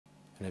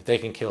And if they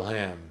can kill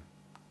him,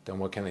 then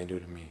what can they do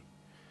to me?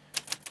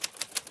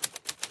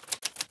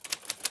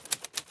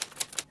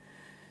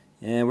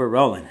 And we're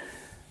rolling.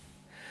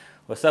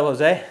 What's up,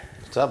 Jose?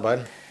 What's up,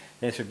 bud?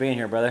 Thanks for being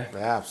here, brother.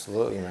 Yeah,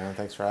 absolutely, man.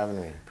 Thanks for having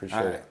me.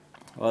 Appreciate it.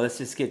 Well, let's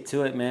just get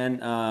to it, man.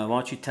 Why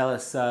don't you tell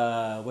us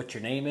what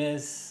your name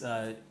is,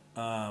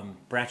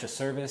 branch of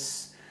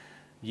service,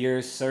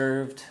 years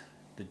served,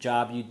 the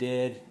job you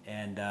did,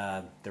 and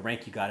the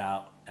rank you got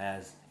out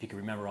as, if you can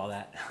remember all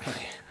that.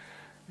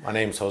 My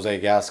name's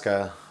Jose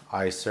Gasca.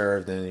 I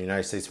served in the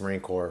United States Marine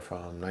Corps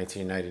from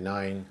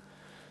 1999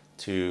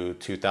 to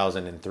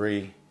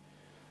 2003.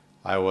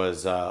 I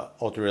was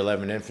Ultra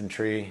 11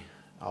 Infantry.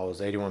 I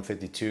was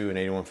 8152 and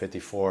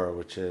 8154,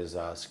 which is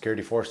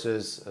security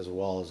forces as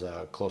well as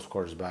close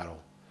quarters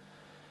battle.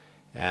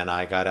 And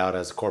I got out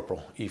as a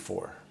corporal,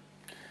 E4.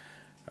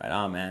 Right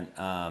on, man.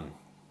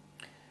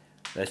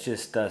 Let's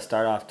just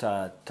start off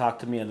to talk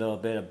to me a little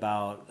bit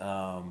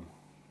about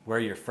where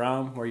you're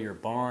from, where you were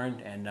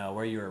born, and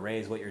where you were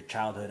raised, what your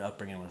childhood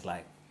upbringing was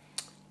like.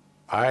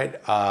 All right.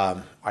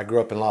 I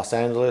grew up in Los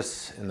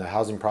Angeles in the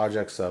housing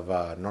projects of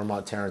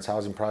Normont Terrace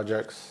housing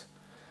projects.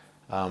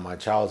 My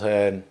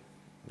childhood,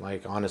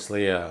 like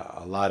honestly,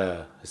 a lot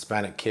of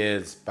Hispanic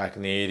kids back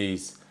in the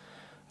 80s.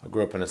 I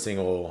grew up in a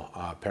single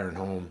parent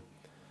home.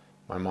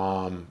 My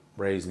mom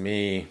raised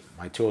me,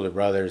 my two older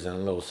brothers, and a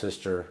little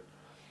sister.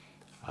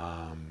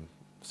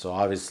 So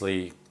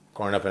obviously,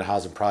 growing up in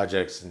housing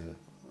projects in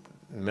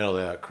the middle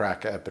of the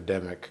crack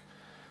epidemic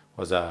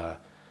was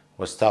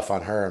tough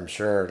on her, I'm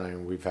sure. I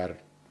mean, we've had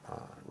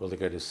really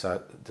good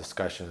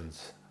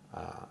discussions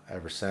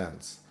ever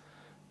since.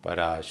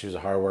 But she was a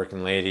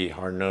hardworking lady,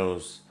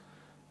 hard-nosed.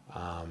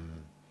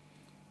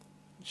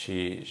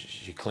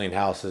 She cleaned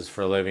houses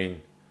for a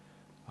living.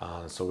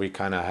 So we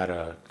kind of had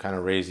to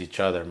raise each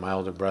other. My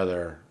older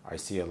brother, I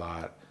see a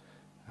lot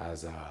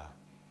as a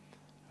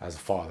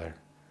father.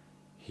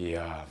 He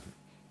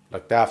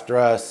looked after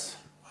us.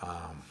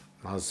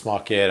 When I was a small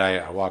kid,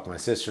 I walked my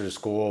sister to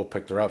school,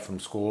 picked her up from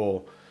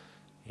school.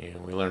 You know,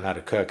 we learned how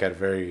to cook at a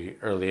very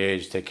early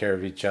age, take care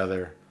of each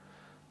other.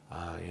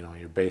 You know,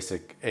 your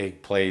basic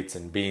egg plates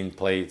and bean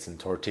plates and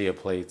tortilla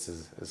plates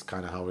is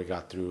kind of how we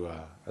got through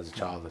as a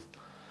child.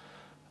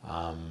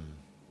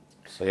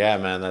 So yeah,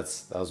 man,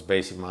 that was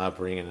basically my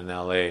upbringing in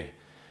LA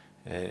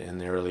in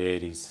the early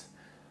 80s.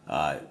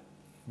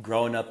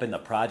 Growing up in the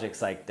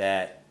projects like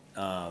that,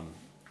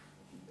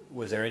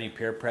 was there any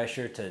peer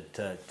pressure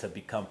to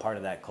become part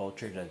of that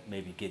culture, to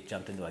maybe get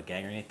jumped into a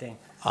gang or anything?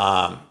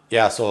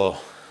 Yeah, so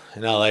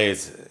in LA,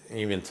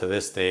 even to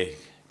this day,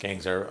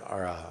 gangs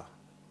are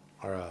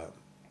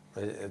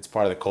it's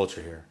part of the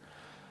culture here.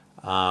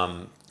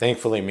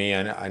 Thankfully,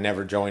 I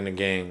never joined a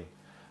gang.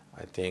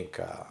 I think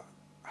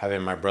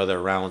having my brother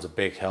around was a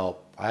big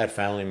help. I had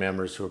family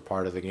members who were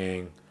part of the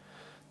gang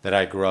that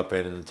I grew up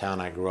in the town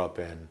I grew up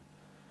in.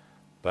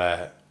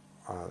 But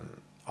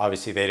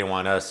obviously they didn't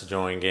want us to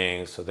join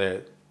gangs, so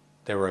they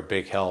were a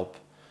big help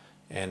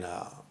in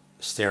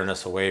steering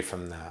us away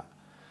from that.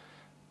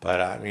 But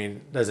I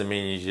mean, doesn't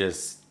mean you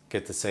just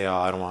get to say, oh,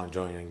 I don't want to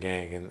join a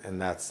gang, and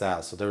that's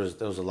that. So there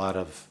was a lot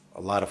of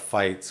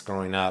fights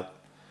growing up,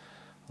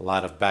 a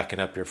lot of backing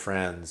up your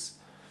friends.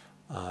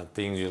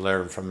 Things you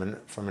learn from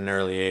an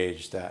early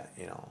age that,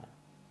 you know,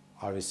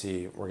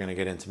 obviously we're going to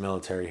get into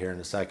military here in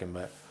a second,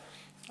 but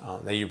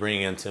that you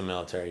bring into the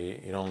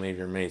military, you don't leave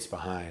your mates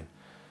behind.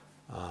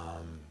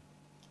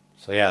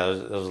 So yeah,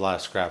 there was a lot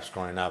of scraps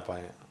growing up.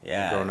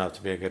 Growing up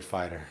to be a good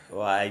fighter.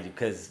 Well,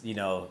 because you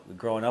know,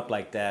 growing up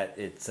like that,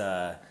 it's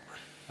the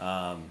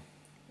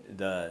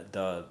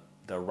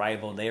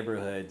rival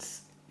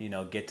neighborhoods, you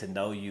know, get to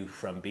know you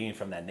from being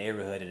from that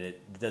neighborhood, and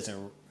it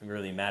doesn't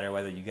really matter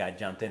whether you got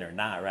jumped in or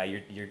not,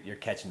 right? You're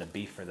catching the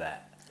beef for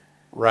that.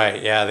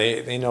 Right. Yeah.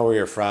 They know where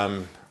you're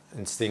from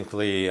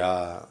instinctively.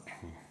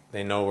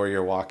 They know where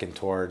you're walking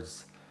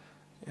towards,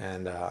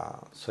 and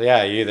so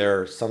yeah,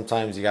 either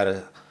sometimes you got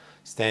to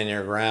stand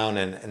your ground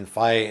and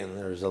fight, and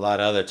there's a lot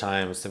of other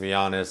times, to be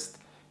honest,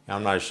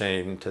 I'm not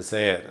ashamed to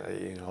say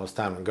it, you know, it's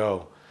time to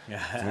go.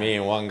 It's me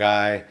and one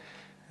guy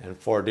and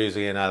four dudes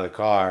getting out of the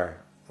car.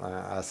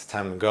 That's the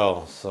time to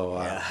go. So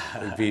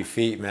we beat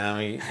feet,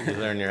 man. You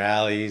learn your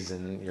alleys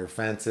and your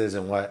fences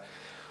and what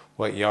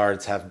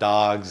yards have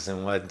dogs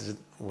and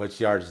what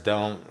yards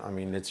don't. I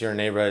mean, it's your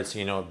neighborhood, so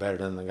you know it better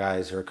than the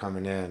guys who are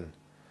coming in.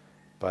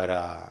 But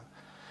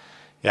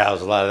yeah, there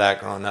was a lot of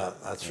that growing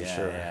up, that's for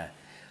sure. Yeah.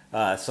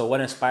 So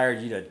what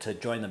inspired you to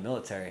join the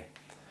military?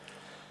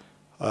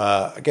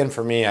 Again,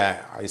 for me,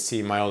 I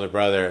see my older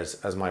brother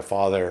as my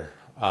father,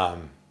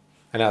 and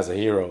as a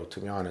hero, to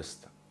be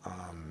honest.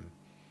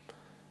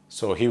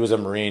 So he was a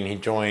Marine. He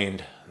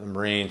joined the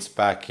Marines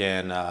back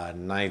in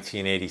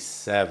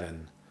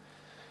 1987.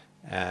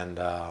 And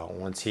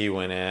once he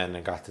went in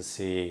and got to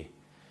see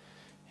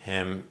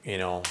him, you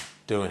know,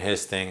 doing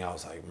his thing, I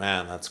was like,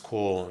 man, that's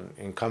cool.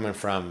 And coming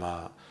from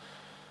a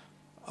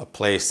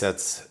place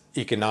that's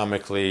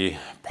economically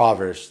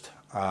impoverished,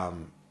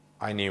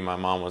 I knew my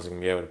mom wasn't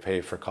going to be able to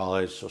pay for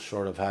college, so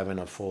short of having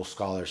a full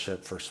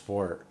scholarship for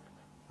sport.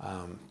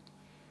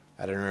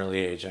 at an early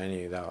age. I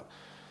knew that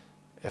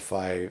if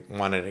I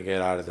wanted to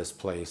get out of this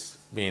place,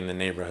 being the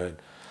neighborhood,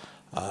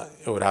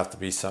 it would have to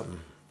be something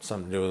to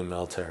do with the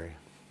military.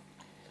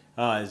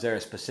 Is there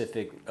a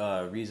specific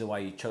reason why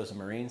you chose the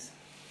Marines?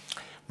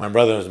 My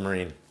brother was a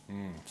Marine,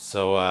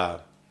 so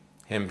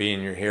him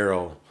being your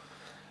hero,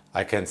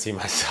 I couldn't see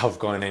myself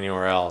going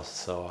anywhere else.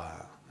 So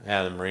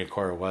yeah, the Marine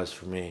Corps was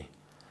for me.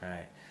 All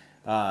right.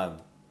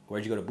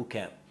 Where'd you go to boot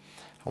camp?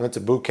 I went to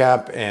boot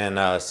camp in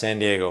San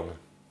Diego.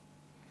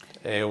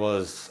 I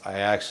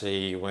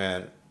actually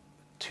went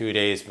 2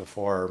 days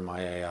before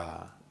my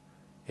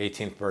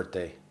 18th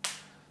birthday.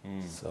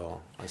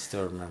 So I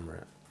still remember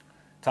it.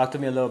 Talk to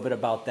me a little bit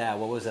about that.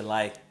 What was it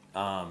like,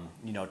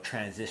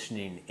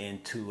 transitioning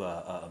into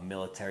a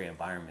military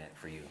environment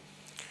for you?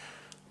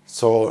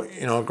 So,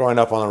 growing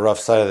up on the rough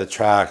side of the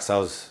tracks, I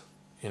was,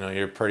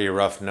 you're pretty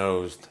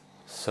rough-nosed.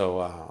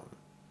 So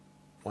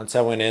once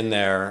I went in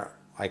there,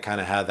 I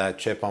kind of had that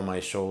chip on my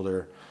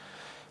shoulder.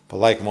 But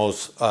like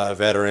most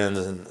veterans,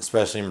 and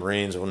especially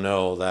Marines, will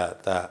know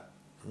that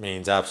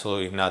means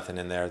absolutely nothing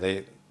in there.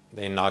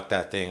 They knock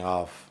that thing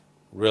off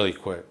really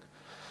quick.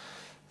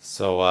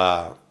 So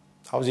I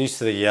was used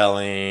to the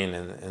yelling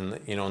and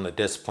the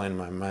discipline.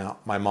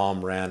 My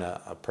mom ran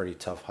a pretty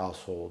tough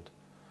household.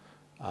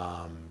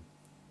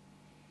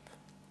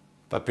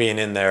 But being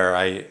in there,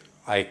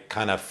 I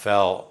kind of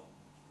felt,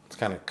 it's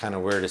kind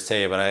of weird to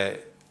say,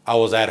 but I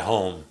was at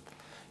home.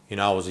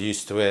 I was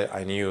used to it.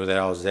 I knew that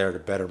I was there to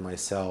better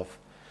myself.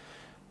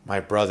 My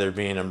brother,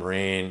 being a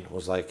Marine,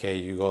 was like, hey,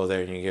 you go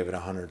there and you give it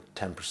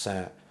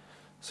 110%.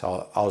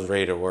 So I was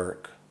ready to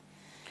work.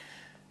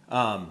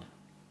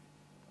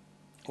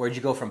 Where'd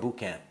you go from boot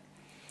camp?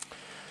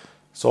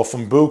 So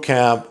from boot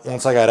camp,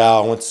 once I got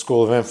out, I went to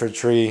School of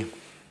Infantry.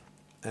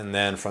 And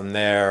then from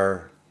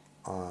there,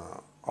 I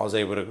was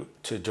able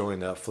to join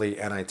the Fleet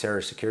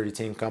Anti-Terrorism Security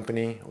Team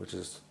company, which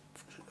is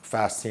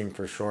FAST team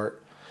for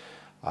short,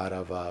 out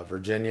of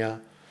Virginia.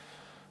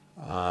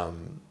 Out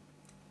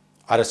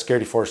of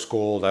Security Force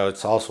School,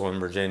 that's also in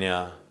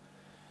Virginia,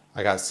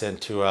 I got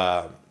sent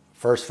to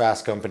first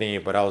FAST company,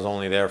 but I was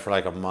only there for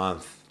like a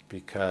month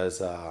because,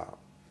 the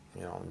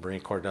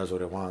Marine Corps does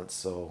what it wants.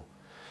 So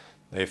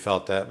they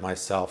felt that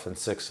myself and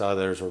 6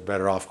 others were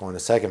better off going to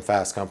second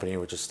FAST company,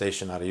 which is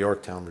stationed out of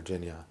Yorktown,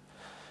 Virginia.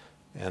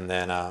 And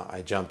then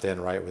I jumped in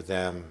right with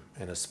them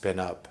in a spin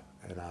up,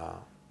 and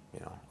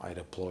I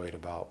deployed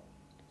about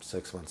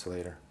 6 months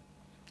later.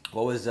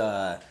 What was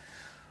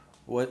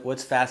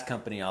what's FAST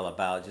company all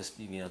about? Just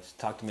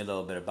talk to me a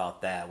little bit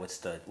about that.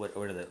 What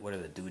are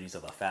the duties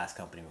of a FAST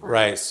company?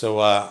 Right. So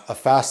a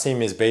FAST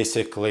team is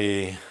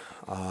basically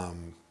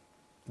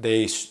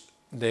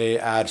they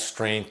add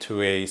strength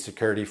to a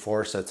security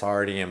force that's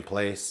already in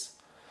place.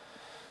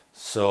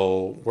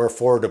 So we're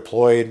forward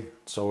deployed,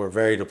 so we're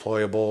very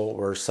deployable.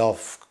 We're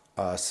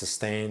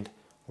self-sustained.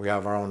 We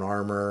have our own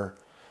armor.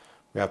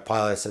 We have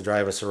pilots that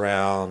drive us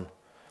around.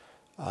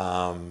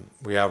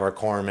 We have our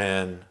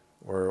corpsmen.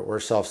 We're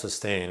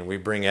self-sustained. We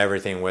bring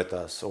everything with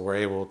us, so we're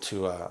able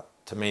to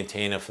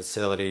maintain a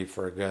facility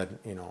for a good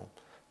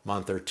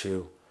month or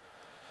two.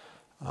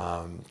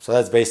 So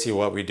that's basically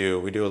what we do.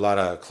 We do a lot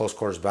of close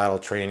quarters battle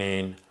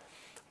training.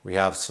 We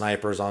have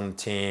snipers on the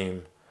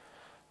team.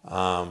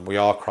 We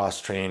all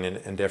cross-train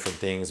in different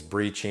things,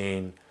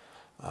 breaching,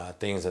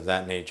 things of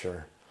that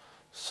nature.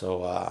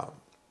 So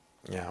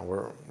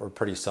we're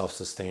pretty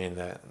self-sustained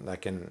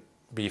that can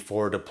be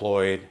forward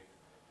deployed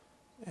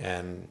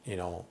and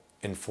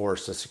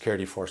enforce the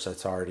security force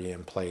that's already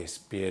in place,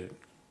 be it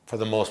for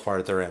the most part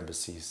at their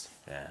embassies.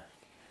 Yeah.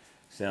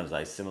 Sounds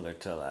like similar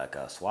to like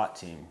a SWAT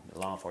team,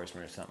 law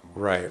enforcement or something.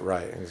 Right,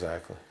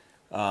 exactly.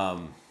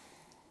 So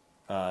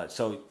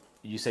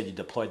you said you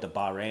deployed to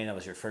Bahrain. That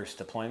was your first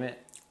deployment?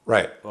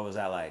 Right. What was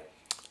that like?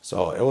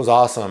 So it was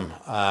awesome.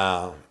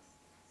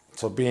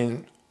 So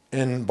being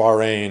in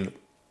Bahrain,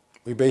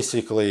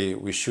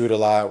 we shoot a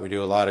lot. We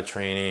do a lot of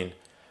training.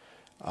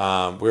 We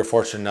were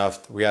fortunate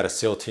enough, we had a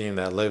SEAL team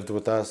that lived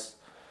with us.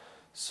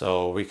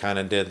 So we kind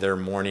of did their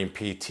morning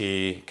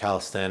PT,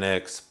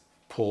 calisthenics,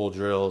 pool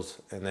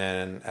drills, and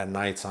then at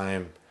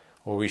nighttime,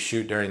 we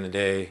shoot during the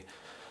day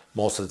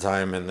most of the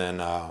time, and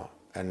then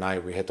at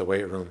night we hit the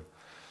weight room.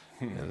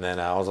 And then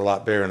I was a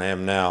lot bigger than I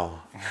am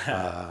now.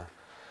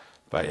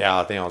 But yeah,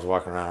 I think I was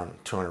walking around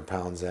 200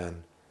 pounds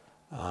then.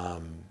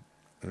 And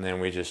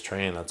then we just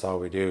train. That's all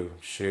we do: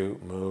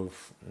 shoot,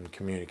 move, and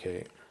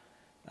communicate.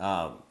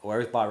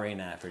 Where's Bahrain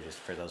at,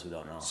 for those who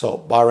don't know? So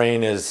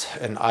Bahrain is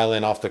an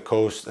island off the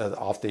coast,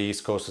 off the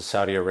east coast of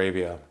Saudi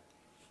Arabia.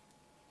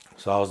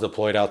 So I was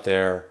deployed out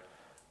there.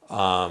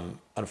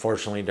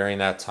 Unfortunately, during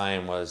that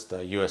time was the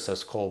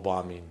USS Cole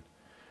bombing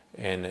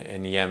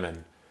in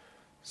Yemen.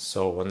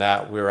 So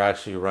we were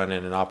actually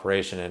running an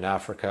operation in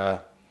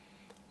Africa.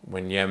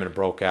 When Yemen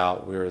broke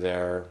out, we were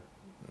there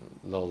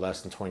a little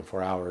less than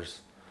 24 hours.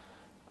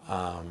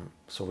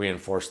 So we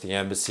enforced the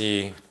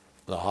embassy,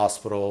 the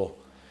hospital,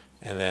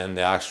 and then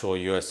the actual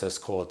USS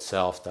Cole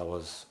itself that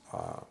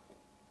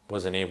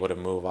wasn't able to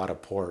move out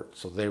of port.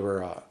 So they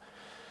were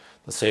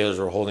the sailors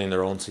were holding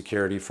their own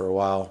security for a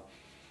while.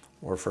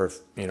 or for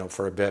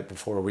for a bit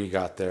before we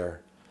got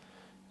there,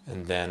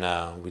 and then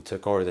we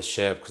took over the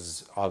ship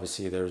because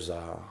obviously there was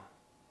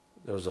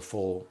a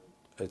full,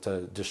 it's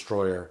a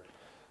destroyer,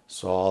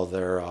 so all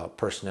their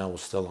personnel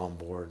was still on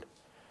board.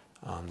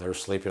 They were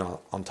sleeping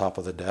on top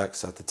of the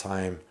decks at the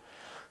time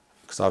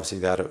because obviously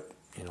they had a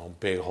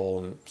big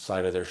hole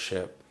inside of their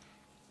ship.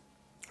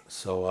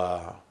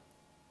 So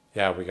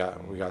yeah, we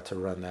got to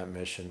run that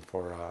mission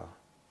for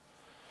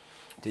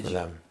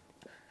them.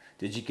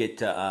 Did you get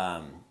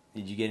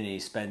to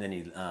spend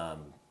any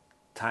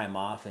time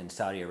off in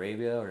Saudi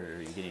Arabia, or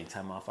did you get any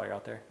time off while you're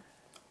out there?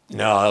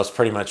 No, that was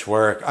pretty much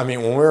work. I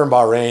mean, when we were in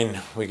Bahrain,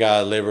 we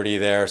got Liberty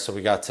there, so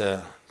we got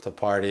to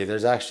party.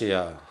 There's actually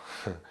a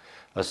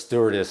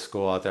stewardess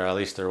school out there, at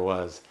least there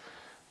was.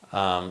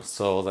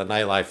 So the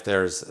nightlife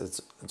there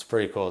it's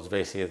pretty cool. It's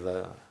basically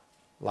a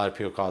lot of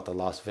people call it the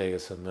Las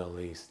Vegas of the Middle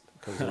East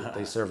because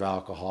they serve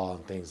alcohol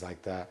and things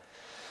like that.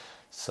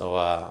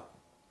 So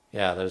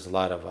yeah, there's a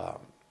lot of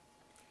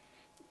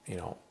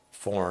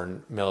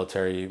foreign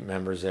military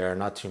members there.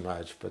 Not too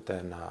much, but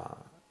then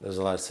there's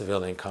a lot of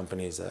civilian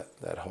companies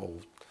that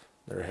hold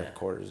their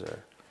headquarters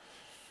there.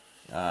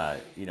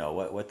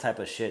 What type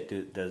of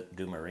shit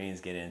do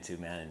Marines get into,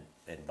 man,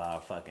 in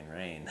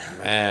Bahrain?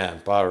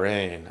 Man,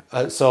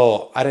 Bahrain.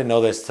 So I didn't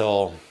know this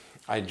till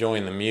I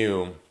joined the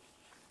MEU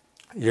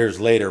years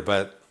later,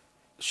 but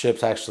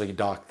ships actually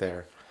docked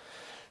there.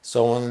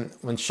 So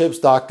when ships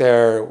docked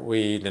there,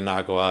 we did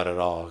not go out at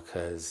all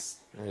because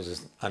it was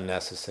just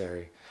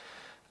unnecessary.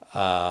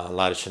 A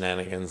lot of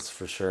shenanigans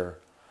for sure.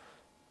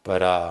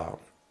 But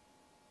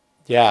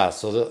yeah,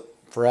 so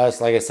for us,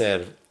 like I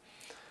said,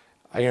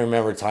 I can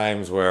remember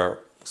times where,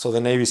 so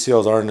the Navy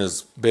SEALs aren't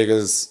as big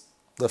as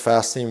the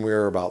FAST team. We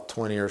were about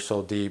 20 or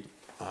so deep.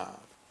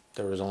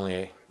 There was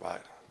only,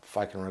 if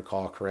I can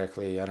recall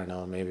correctly, I don't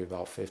know, maybe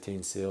about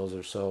 15 SEALs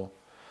or so.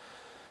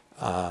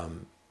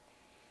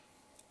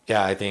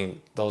 Yeah, I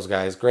think those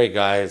guys, great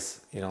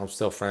guys. I'm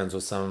still friends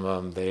with some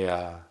of them.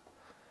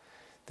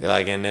 They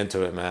like getting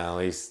into it, man. At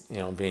least,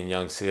 being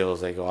young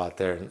SEALs, they go out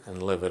there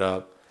and live it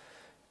up.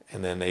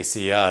 And then they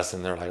see us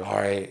and they're like, all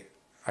right.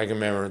 I can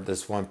remember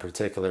this one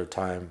particular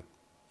time.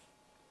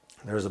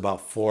 There was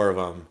about 4 of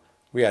them.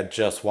 We had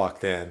just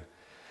walked in.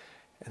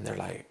 And they're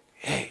like,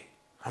 hey,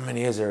 how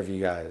many is there of you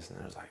guys? And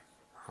I was like,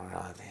 I don't know,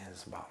 I think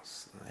it's about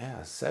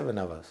 7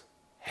 of us.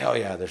 Hell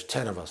yeah, there's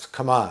 10 of us.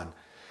 Come on.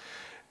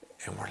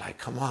 And we're like,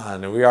 come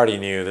on. And we already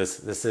knew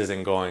this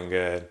isn't going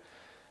good.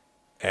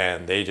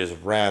 And they just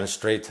ran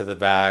straight to the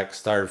back,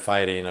 started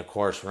fighting. Of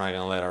course, we're not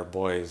going to let our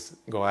boys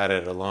go at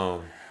it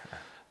alone.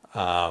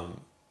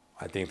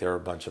 I think there were a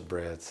bunch of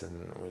Brits,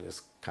 and we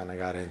just kind of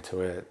got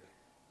into it,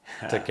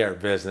 took care of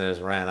business,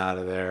 ran out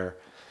of there,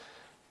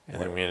 and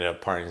then we ended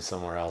up partying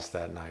somewhere else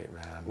that night,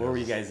 man. Where were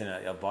you guys, in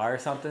a bar or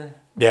something?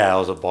 Yeah, it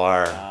was a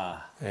bar.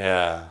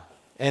 Yeah.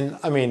 And,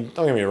 I mean,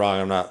 don't get me wrong,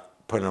 I'm not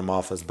putting them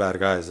off as bad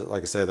guys.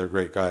 Like I said, they're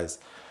great guys.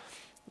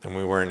 And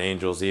we weren't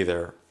angels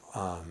either.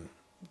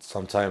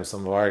 Sometimes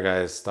some of our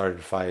guys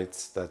started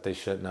fights that they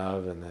shouldn't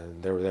have, and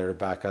then they were there to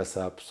back us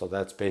up. So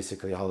that's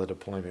basically how the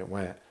deployment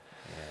went.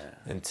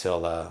 Yeah.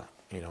 Until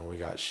we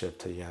got shipped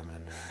to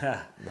Yemen.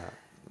 And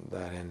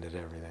that ended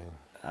everything.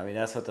 I mean,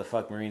 that's what the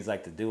fuck Marines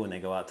like to do when they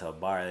go out to a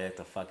bar. They have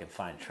to fucking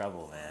find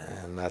trouble, man.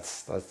 And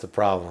that's the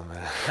problem,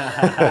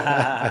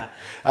 man.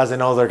 As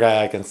an older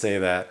guy, I can say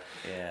that.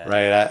 Yeah.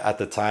 Right at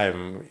the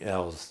time, it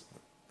was,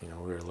 we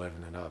were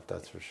living it up.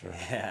 That's for sure.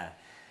 Yeah.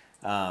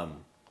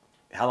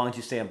 How long did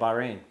you stay in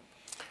Bahrain?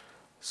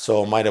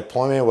 So my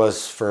deployment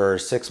was for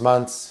 6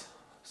 months.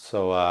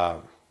 So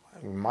I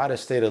might have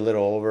stayed a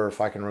little over,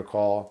 if I can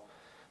recall.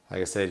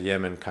 Like I said,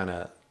 Yemen kind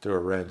of threw a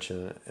wrench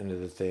into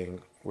the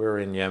thing. We were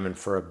in Yemen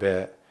for a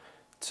bit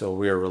till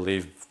we were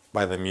relieved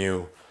by the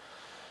MEU.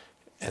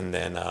 And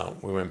then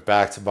we went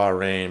back to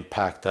Bahrain,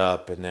 packed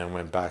up, and then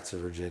went back to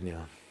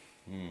Virginia.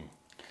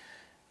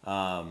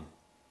 And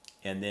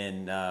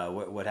then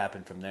what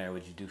happened from there?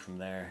 What did you do from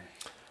there?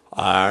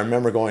 I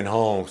remember going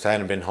home because I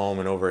hadn't been home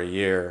in over a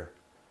year.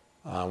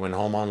 Went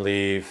home on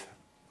leave,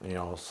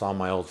 saw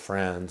my old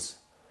friends.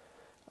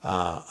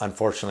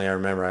 Unfortunately, I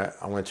remember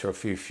I went to a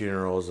few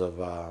funerals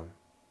of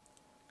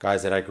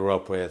guys that I grew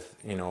up with,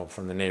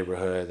 from the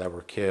neighborhood that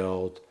were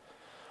killed.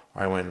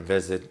 Or I went and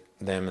visited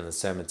them in the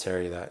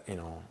cemetery that, a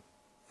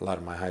lot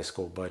of my high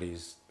school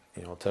buddies,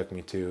 took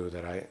me to,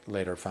 that I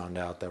later found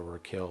out that were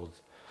killed,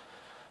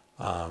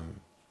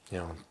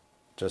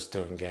 just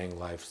doing gang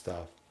life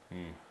stuff.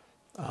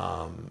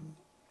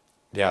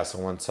 Yeah, so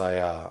once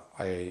I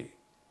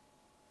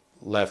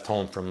left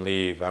home from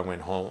leave, I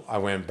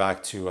went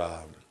back to,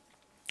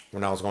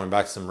 when I was going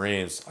back to the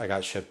Marines, I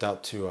got shipped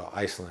out to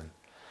Iceland.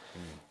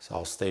 So I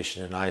was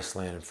stationed in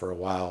Iceland for a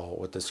while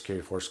with the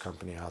security force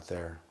company out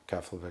there,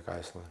 Keflavik,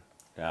 Iceland.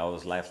 Yeah, what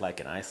was life like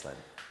in Iceland?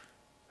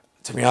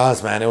 To be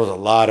honest, man, it was a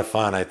lot of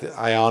fun.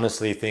 I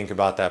honestly think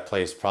about that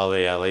place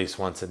probably at least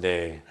once a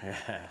day.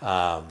 It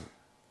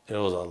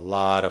was a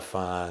lot of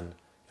fun.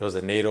 It was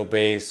a NATO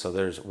base, so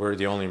we're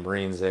the only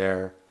Marines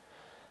there.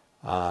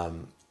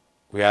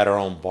 We had our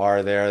own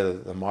bar there,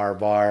 the Mar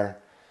Bar.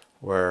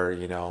 where,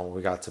 you know,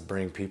 we got to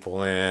bring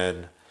people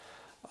in.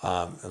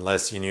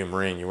 Unless you knew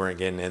Marine, you weren't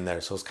getting in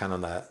there. So it's kind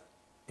of that,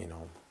 you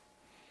know,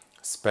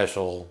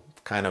 special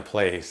kind of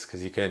place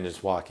because you couldn't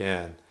just walk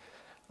in.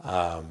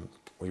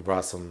 We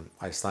brought some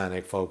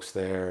Icelandic folks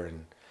there,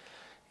 and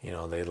you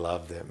know they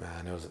loved it,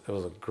 man. It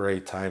was a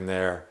great time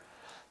there.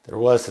 There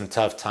was some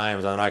tough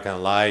times. I'm not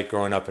gonna lie.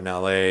 Growing up in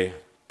LA,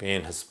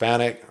 being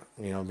Hispanic,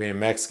 you know, being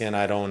Mexican,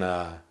 I don't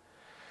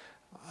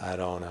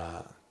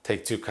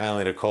take too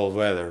kindly to cold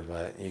weather.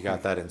 But you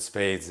got that in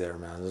spades there,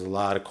 man. There's a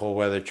lot of cold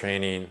weather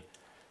training,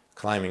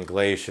 climbing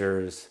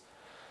glaciers,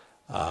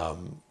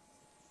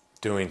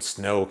 doing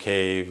snow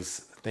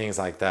caves, things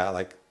like that.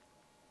 Like,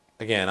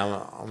 again,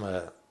 I'm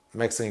a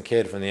Mexican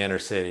kid from the inner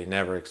city,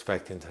 never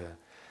expecting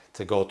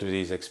to go through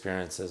these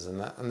experiences,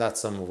 and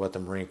that's some of what the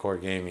Marine Corps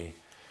gave me,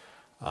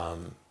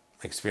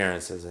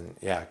 experiences. And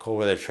yeah, cold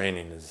weather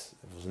training it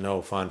was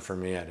no fun for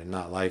me. I did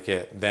not like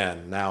it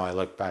then. Now I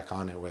look back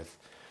on it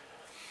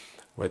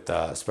with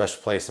a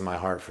special place in my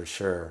heart for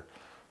sure.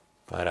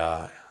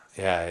 But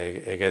yeah,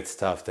 it gets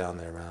tough down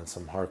there, man.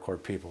 Some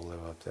hardcore people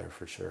live up there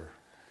for sure.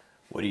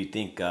 What do you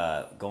think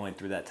going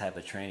through that type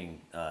of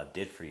training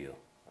did for you?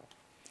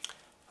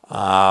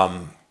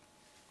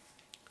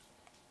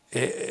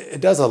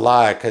 It does a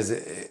lot because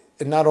it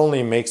not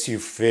only makes you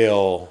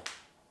feel.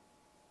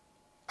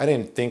 I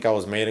didn't think I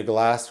was made of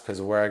glass because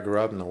of where I grew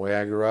up and the way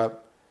I grew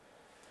up.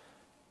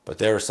 But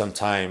there were some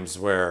times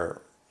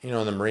where, you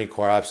know, the Marine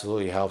Corps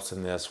absolutely helps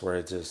in this,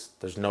 where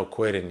there's no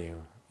quit in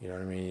you. You know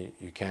what I mean?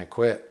 You can't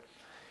quit.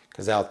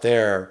 Because out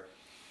there,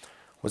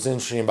 what's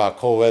interesting about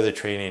cold weather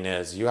training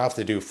is you have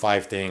to do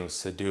 5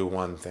 things to do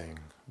one thing.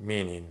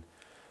 Meaning,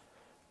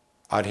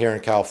 out here in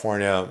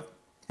California,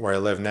 where I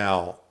live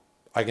now,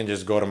 I can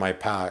just go to my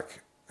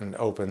pack and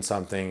open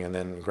something and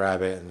then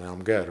grab it and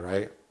I'm good,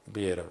 right?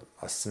 Be it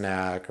a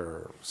snack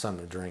or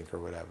something to drink or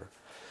whatever.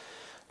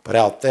 But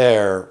out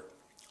there,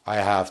 I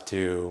have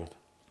to,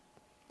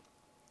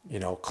 you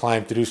know,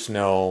 climb through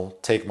snow,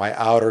 take my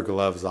outer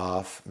gloves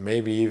off,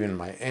 maybe even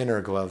my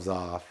inner gloves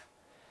off.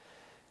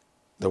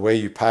 The way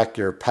you pack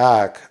your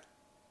pack,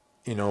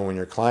 you know, when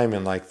you're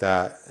climbing like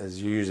that,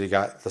 is you usually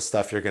got the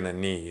stuff you're going to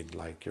need,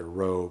 like your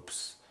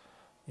ropes,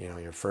 you know,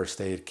 your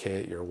first aid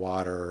kit, your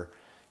water,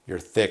 your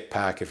thick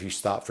pack. If you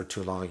stop for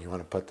too long, you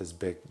want to put this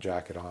big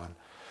jacket on.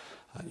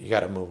 You got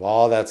to move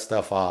all that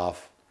stuff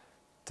off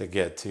to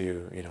get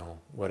to, you know,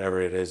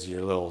 whatever it is,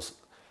 your little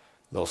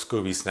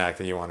Scooby snack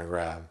that you want to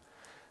grab.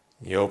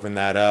 You open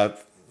that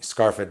up,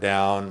 scarf it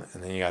down,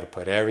 and then you got to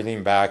put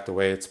everything back the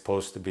way it's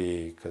supposed to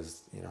be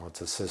because, you know,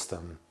 it's a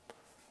system.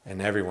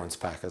 And everyone's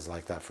pack is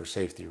like that for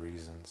safety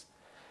reasons.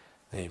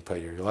 Then you put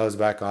your gloves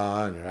back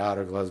on, your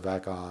outer gloves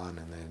back on,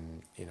 and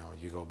then, you know,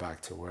 you go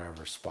back to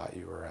wherever spot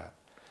you were at.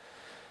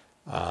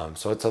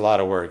 So it's a lot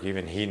of work.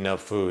 Even heating up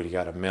food, you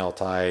got to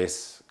melt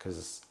ice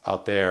because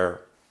out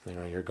there, you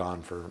know, you're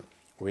gone for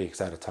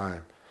weeks at a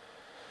time.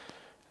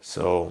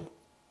 So,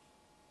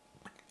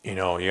 you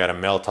know, you got to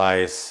melt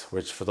ice,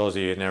 which for those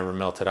of you who never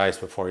melted ice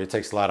before, it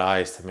takes a lot of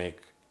ice to make,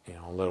 you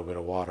know, a little bit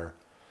of water,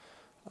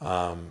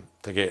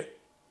 to get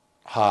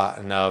hot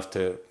enough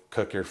to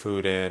cook your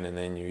food in, and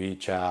then you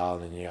eat chow,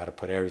 and then you got to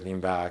put everything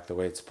back the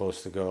way it's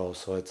supposed to go.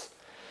 So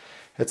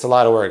it's a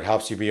lot of work. It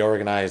helps you be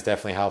organized,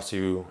 definitely helps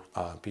you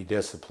be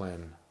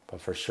disciplined,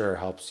 but for sure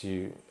helps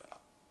you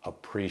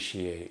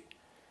appreciate,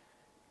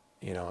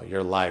 you know,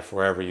 your life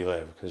wherever you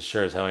live, because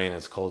sure as hell ain't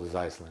as cold as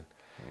Iceland,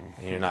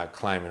 and you're not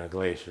climbing a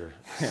glacier.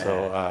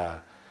 So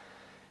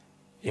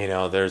you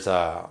know,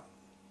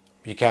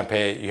 you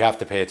have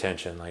to pay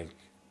attention. Like,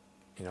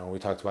 you know, we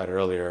talked about it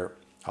earlier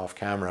off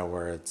camera,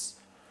 where it's,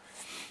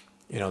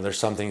 you know, there's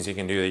some things you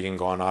can do that you can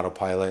go on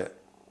autopilot,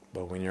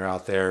 but when you're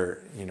out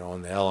there, you know,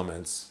 in the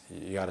elements,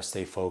 you got to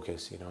stay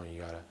focused. You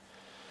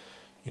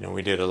know,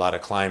 we did a lot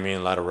of climbing,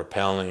 a lot of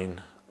rappelling,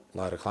 a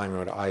lot of climbing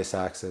with ice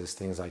axes,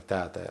 things like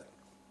that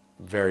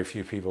very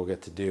few people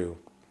get to do.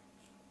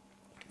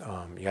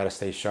 You got to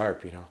stay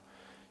sharp, you know.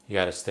 You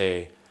got to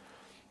stay,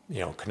 you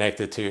know,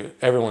 connected to,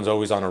 everyone's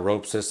always on a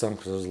rope system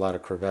because there's a lot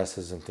of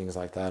crevasses and things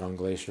like that on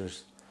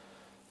glaciers.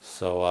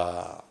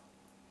 So,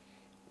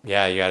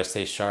 yeah, you got to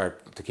stay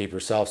sharp to keep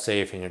yourself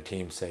safe and your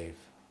team safe.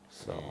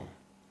 So,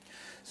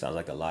 sounds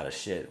like a lot of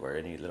shit where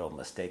any little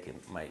mistake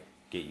might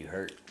get you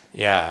hurt.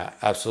 Yeah,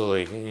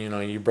 absolutely. You know,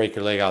 you break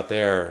your leg out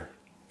there,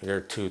 you're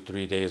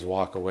 2-3 days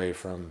walk away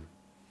from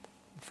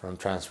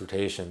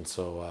transportation.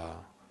 So,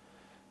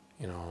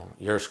 you know,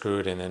 you're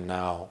screwed, and then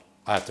now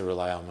I have to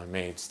rely on my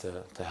mates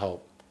to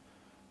help,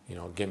 you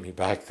know, get me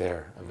back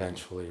there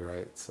eventually,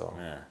 right? So,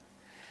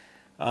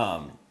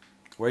 yeah.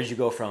 Where did you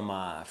go from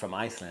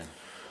Iceland?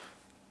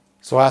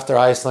 So after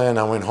Iceland,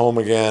 I went home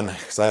again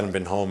because I hadn't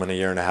been home in a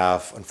year and a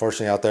half.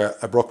 Unfortunately, out there,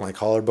 I broke my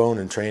collarbone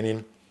in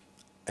training,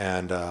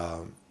 and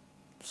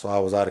so I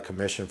was out of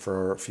commission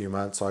for a few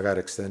months. So I got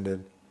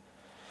extended,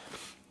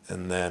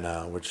 and then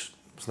which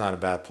was not a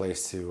bad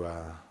place to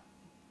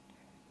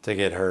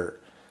get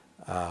hurt.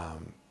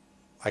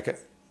 I could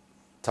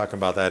talk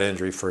about that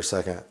injury for a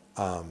second.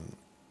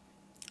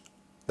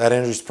 That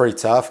injury's pretty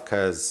tough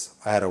because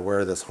I had to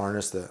wear this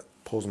harness that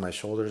pulls my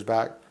shoulders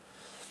back,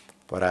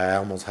 but I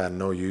almost had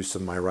no use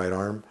of my right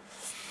arm.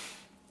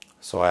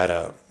 So I had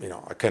I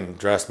couldn't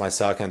dress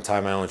myself, I couldn't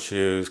tie my own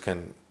shoes,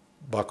 couldn't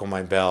buckle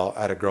my belt.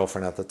 I had a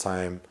girlfriend at the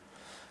time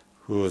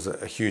who was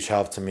a huge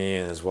help to me,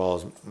 and as well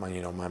as my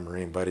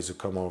Marine buddies who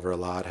come over a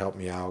lot, help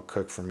me out,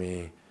 cook for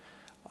me.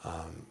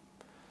 I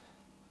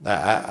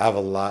have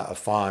a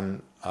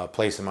fond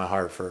place in my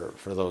heart for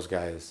those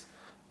guys.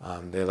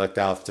 They looked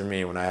after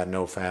me when I had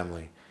no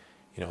family.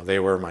 They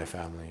were my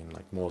family. And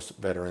like most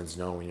veterans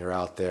know, when you're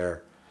out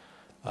there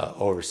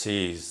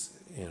overseas,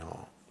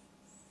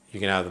 you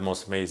can have the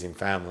most amazing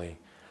family,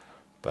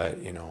 but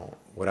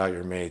without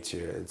your mates,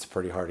 it's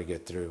pretty hard to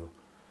get through.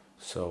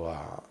 So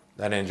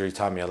that injury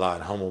taught me a lot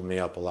and humbled me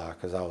up a lot,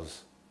 because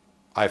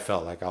I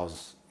felt like I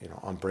was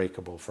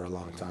unbreakable for a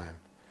long time,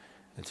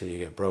 until you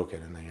get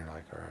broken, and then you're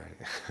like, all right.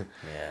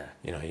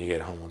 Yeah. You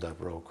get humbled up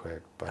real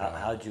quick. But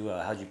how'd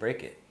you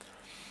break it?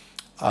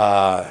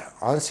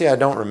 Honestly, I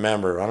don't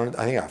remember.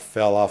 I think I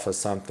fell off of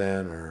something,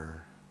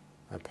 or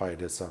I probably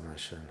did something I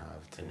shouldn't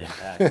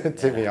have,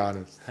 to be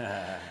honest.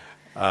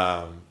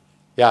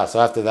 So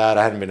after that,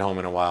 I hadn't been home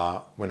in a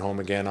while. Went home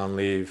again on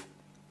leave,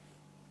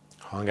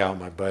 hung out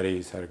with my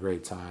buddies, had a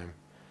great time.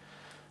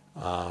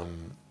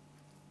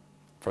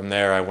 From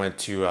there, I went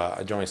to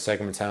I joined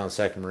 2nd Battalion,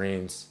 2nd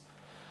Marines,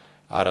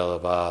 out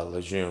of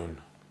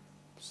Lejeune.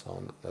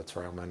 So that's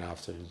where I went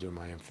after to do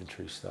my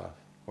infantry stuff.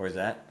 Where's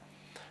that?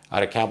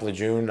 Out of Camp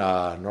Lejeune,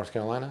 North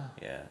Carolina.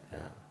 Yeah.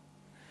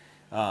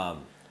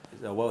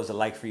 So what was it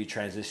like for you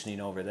transitioning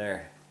over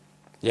there?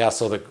 Yeah,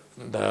 so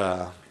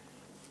the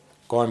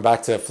going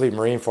back to Fleet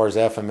Marine Force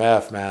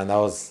FMF, man, it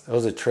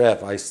was a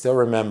trip. I still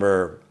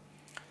remember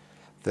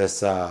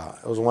this.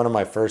 It was one of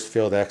my first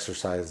field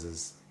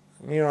exercises.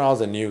 I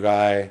was a new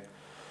guy.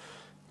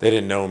 They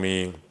didn't know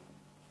me.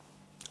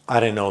 I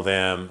didn't know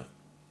them,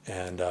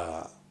 and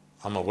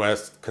I'm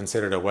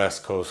considered a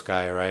West Coast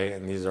guy, right?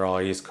 And these are all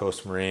East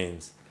Coast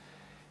Marines.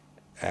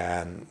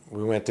 And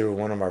we went through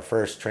one of our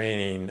first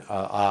training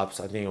ops.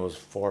 I think it was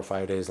 4 or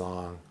 5 days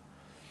long.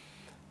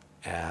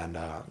 And,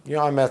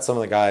 I met some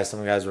of the guys. Some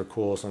of the guys were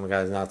cool. Some of the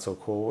guys not so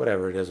cool.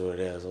 Whatever it is, what it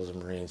is. Those are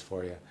Marines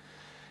for you.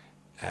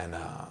 And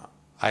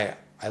I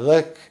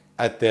look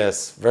at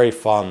this very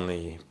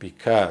fondly,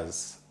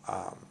 because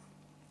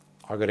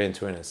I'll get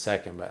into it in a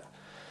second, but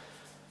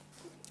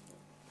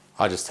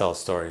I'll just tell a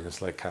story.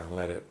 Just kind of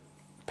let it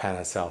pan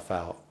itself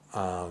out.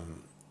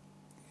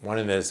 One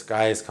of these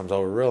guys comes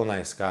over, real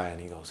nice guy, and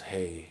he goes,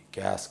 "Hey,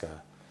 Gasca,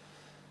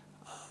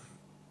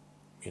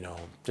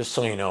 just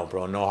so you know,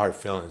 bro, no hard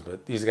feelings,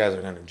 but these guys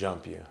are gonna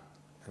jump you."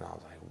 And I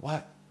was like,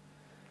 "What?"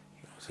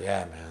 He goes,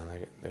 "Yeah,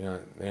 man,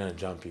 they're gonna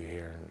jump you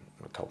here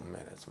in a couple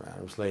minutes, man.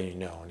 I'm just letting you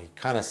know." And he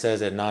kind of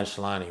says it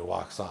nonchalant. He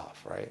walks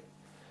off, right?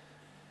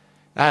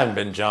 I haven't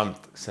been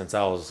jumped since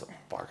I was,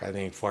 I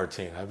think,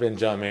 14. I've been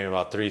jumped maybe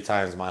about 3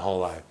 times my whole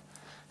life.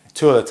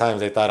 2 of the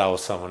times they thought I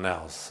was someone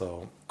else,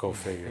 so go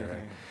figure,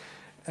 right?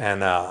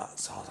 And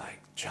so I was like,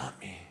 "Jump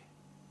me."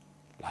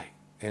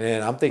 And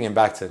then I'm thinking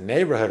back to the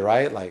neighborhood,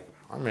 right? Like,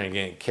 I'm gonna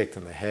get kicked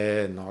in the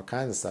head and all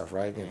kinds of stuff,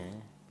 right?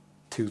 Getting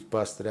tooth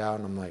busted out,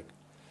 and I'm like,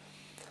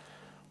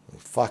 well,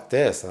 fuck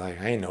this. I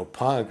ain't no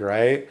punk,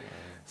 right?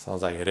 So I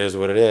was like, it is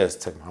what it is.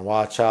 Took my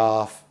watch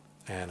off,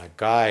 and a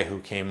guy who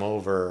came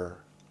over,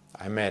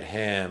 I met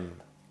him,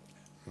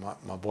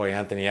 my boy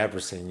Anthony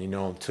Epperson, you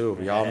know him too.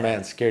 We all met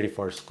in security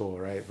force school,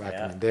 right? Back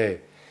in the day.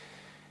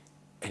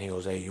 And he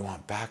goes, "Hey, you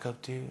want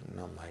backup, dude?" And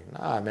I'm like,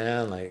 "Nah,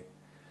 man.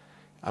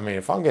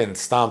 If I'm getting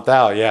stomped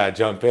out, yeah,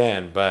 jump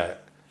in,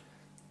 but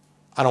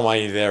I don't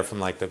want you there from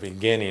the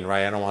beginning,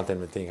 right? I don't want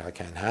them to think I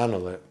can't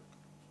handle it."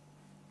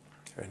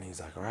 And he's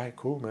like, "All right,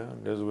 cool,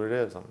 man. This is what it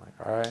is." I'm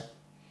like, "All right."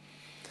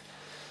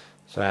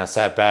 So I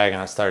sat back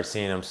and I started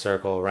seeing him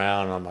circle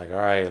around, and I'm like, "All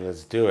right,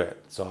 let's do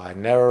it." So I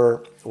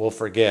never will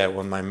forget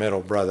when my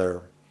middle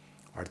brother,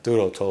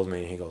 Arturo, told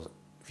me, he goes,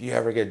 "If you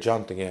ever get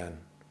jumped again,"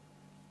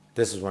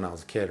 this is when I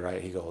was a kid,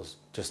 right? He goes,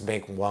 "just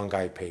make one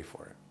guy pay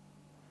for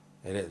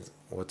it. It is.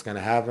 What's going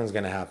to happen is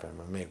going to happen,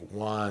 but make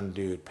one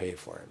dude pay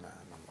for it, man."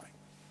 And I'm like,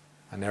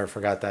 I never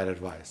forgot that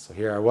advice. So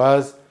here I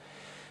was.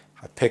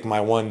 I picked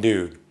my one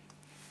dude.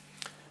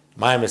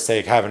 My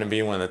mistake having to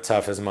be one of the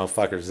toughest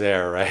motherfuckers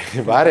there, right?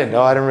 But I didn't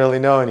know. I didn't really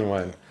know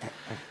anyone.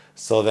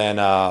 So then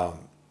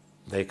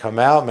they come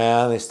out,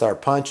 man. They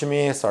start punching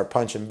me. I start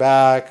punching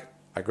back.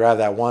 I grab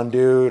that one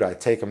dude. I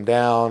take him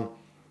down.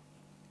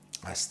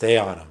 I stay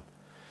on him.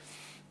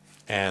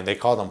 And they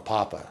called him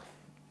Papa,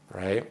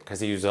 right? Because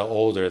he was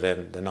older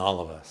than all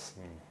of us.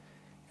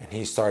 And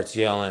he starts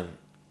yelling,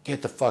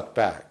 "Get the fuck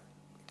back.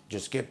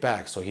 Just get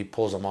back." So he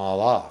pulls them all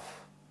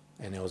off.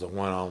 And it was a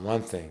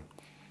one-on-one thing.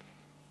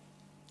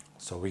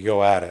 So we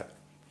go at it.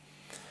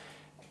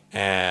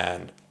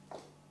 And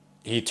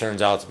he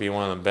turns out to be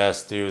one of the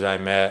best dudes I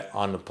met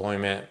on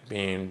deployment,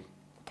 being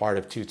part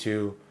of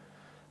 2-2.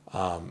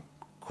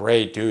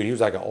 Great dude. He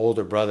was like an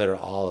older brother to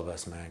all of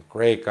us, man.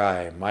 Great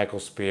guy. Michael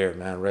Spear,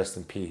 man, rest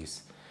in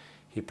peace.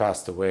 He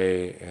passed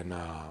away in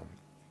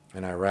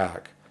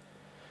Iraq.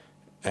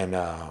 And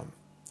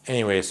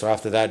anyway, so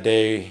after that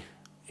day,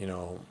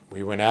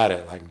 we went at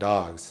it like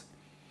dogs.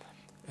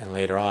 And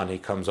later on, he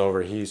comes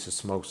over. He used to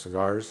smoke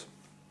cigars.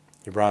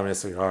 He brought me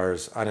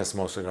cigars. I didn't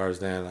smoke cigars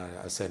then.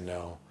 I said,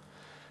 no,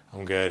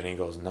 I'm good. And he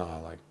goes, no,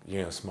 like,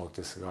 you're going to smoke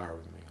this cigar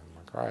with me. I'm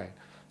like, all right.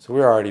 So we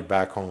were already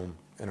back home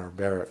in our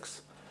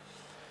barracks.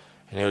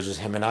 And it was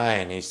just him and I.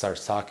 And he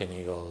starts talking.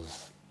 He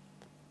goes,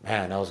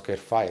 man, that was a good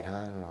fight, huh?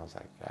 And I was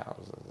like, yeah,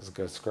 it was a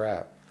good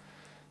scrap.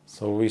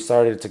 So we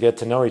started to get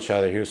to know each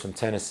other. He was from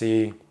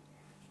Tennessee,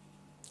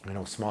 you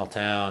know, small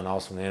town,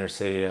 also in the inner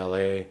city of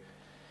LA.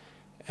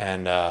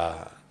 And,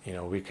 you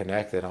know, we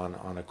connected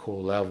on a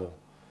cool level,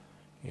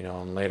 you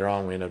know, and later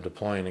on we ended up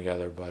deploying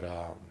together. But,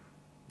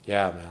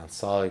 yeah, man,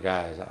 solid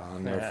guys. I'll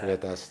never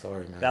forget that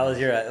story, man. That was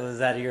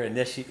your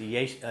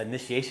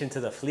initiation to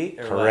the fleet?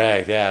 Or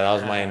correct, what? Yeah, that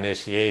was my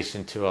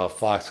initiation to a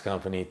Fox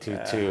company,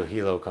 2-2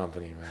 Hilo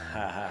company,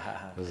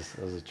 man.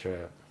 It was a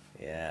trip.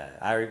 Yeah,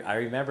 I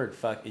remembered.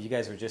 You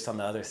guys were just on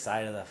the other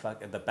side of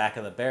the back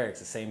of the barracks,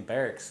 the same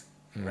barracks,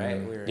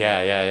 right? We were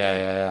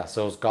yeah.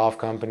 So it was golf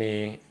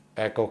company,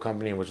 Echo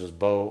company, which was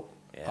boat.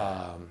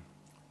 Yeah.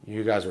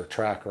 You guys were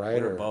track, right?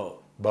 We were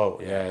boat.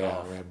 Boat,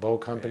 yeah. We had boat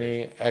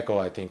company. Echo,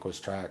 I think, was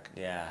track.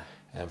 Yeah.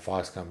 And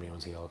Fox company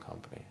was Hilo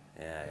company.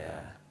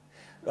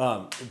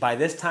 Yeah. By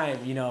this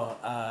time, you know,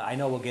 I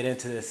know we'll get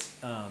into this,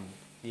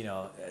 you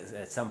know,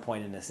 at some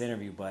point in this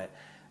interview, but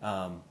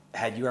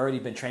had you already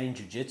been training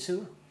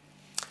jiu-jitsu?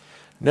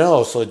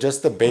 No, so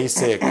just the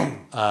basic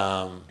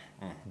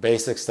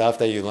basic stuff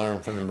that you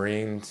learn from the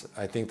Marines.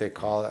 I think they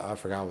call it, I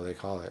forgot what they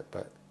call it,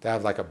 but they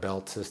have like a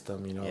belt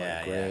system, you know,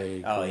 like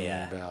gray,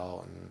 green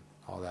belt and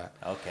all that.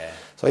 Okay.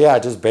 So yeah,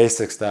 just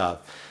basic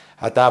stuff.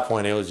 At that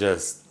point, it was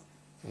just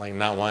like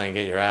not wanting to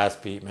get your ass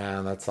beat,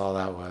 man. That's all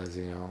that was,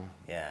 you know.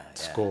 Yeah.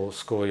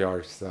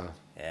 Schoolyard stuff.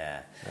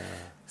 Yeah.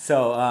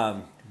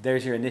 So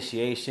there's your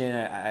initiation.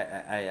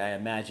 I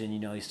imagine, you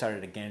know, you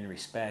started to gain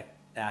respect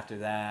after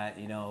that,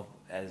 you know,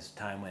 as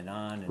time went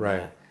on. And,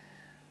 right.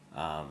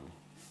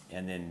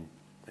 And then,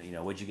 you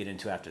know, what'd you get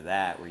into after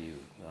that? Were you?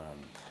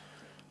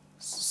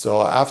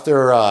 So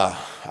after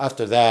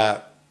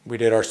that, we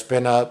did our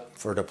spin up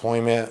for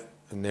deployment,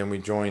 and then we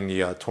joined the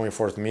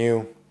 24th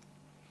MEU.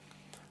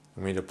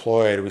 And we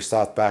deployed. We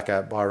stopped back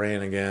at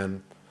Bahrain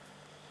again.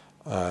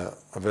 I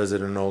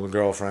visited an old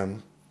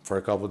girlfriend for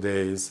a couple of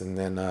days, and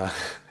then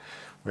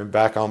went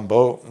back on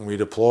boat and we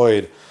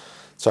deployed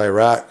to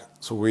Iraq.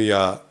 So we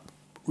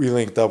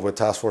linked up with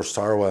Task Force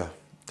Tarwa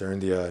during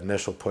the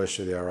initial push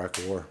of the Iraq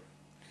War.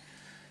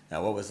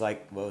 Now, what was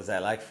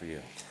that like for you?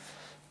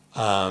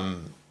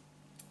 Man,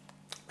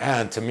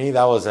 to me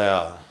that was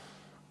a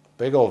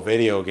big old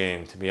video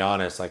game, to be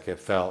honest, like it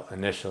felt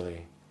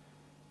initially.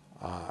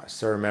 I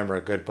still remember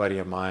a good buddy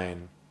of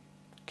mine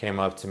came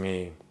up to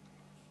me.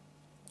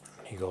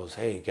 He goes,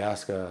 "Hey,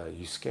 Gasca,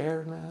 you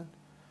scared, man?"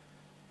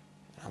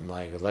 I'm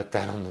like, I looked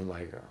at him and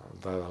like, I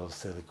thought that was a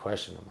silly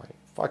question. I'm like,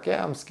 "Fuck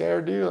yeah, I'm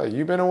scared, dude. Like,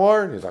 you been to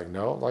war?" And he's like,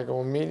 "No." I'm like,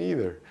 "Well, me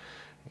neither."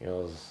 He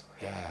goes,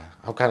 "Yeah,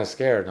 I'm kind of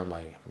scared." And I'm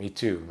like, "Me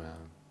too,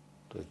 man.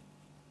 But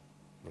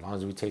as long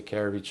as we take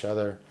care of each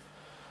other,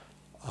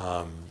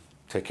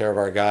 take care of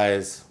our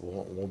guys,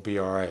 we'll be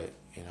all right."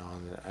 You know,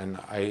 and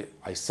I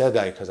said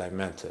that because I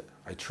meant it.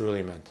 I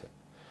truly meant it.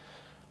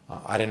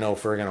 I didn't know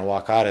if we were gonna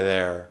walk out of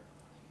there,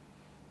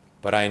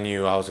 but I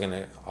knew I was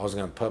gonna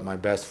put my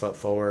best foot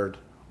forward.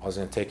 I was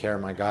gonna take care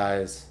of my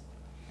guys.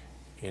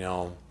 You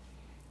know,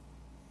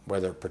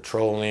 whether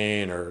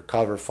patrolling or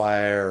cover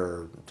fire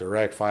or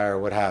direct fire,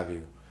 what have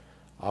you.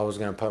 I was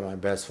gonna put my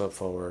best foot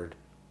forward,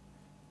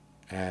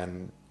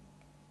 and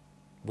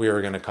we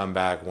were gonna come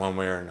back one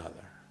way or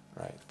another.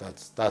 Right?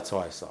 That's how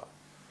I saw it.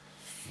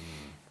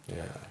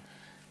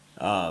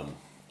 Yeah.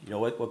 You know,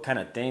 what kind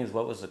of things,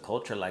 what was the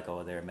culture like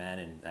over there, man,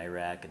 in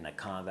Iraq, and that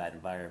combat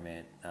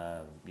environment?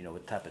 You know,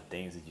 what type of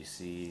things did you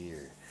see?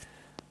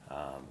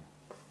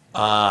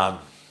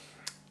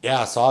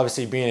 Yeah, so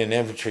obviously being an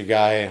infantry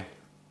guy,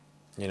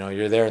 you know,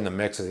 you're there in the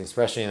mix,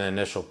 especially in the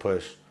initial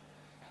push.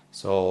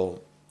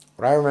 So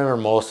what I remember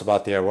most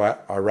about the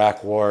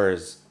Iraq War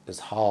is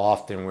how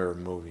often we were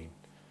moving.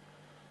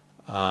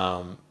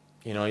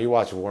 You know, you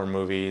watch war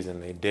movies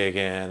and they dig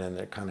in and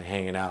they're kind of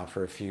hanging out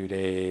for a few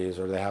days,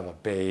 or they have a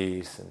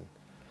base and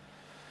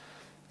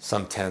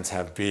some tents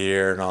have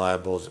beer and all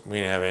that bullshit. We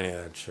didn't have any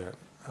of that shit.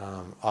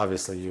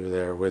 Obviously you were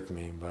there with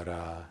me, but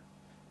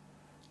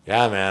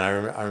yeah,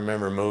 man, I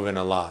remember moving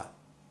a lot.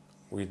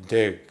 We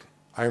dig.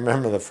 I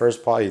remember the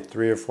first probably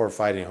 3 or 4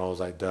 fighting holes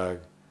I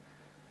dug.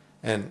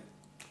 And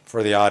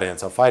for the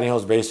audience, a fighting hole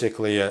is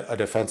basically a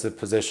defensive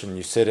position.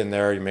 You sit in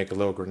there, you make a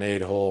little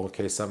grenade hole in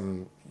case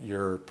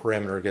your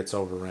perimeter gets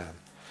overrun.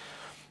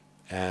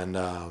 And,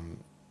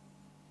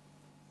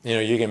 you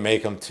know, you can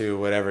make them to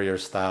whatever your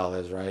style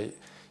is, right?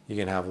 You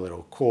can have a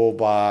little cool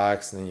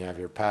box, and then you have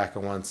your pack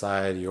on one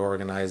side, you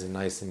organize it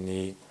nice and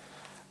neat.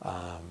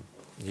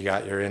 You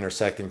got your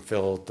intersecting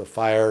field to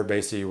fire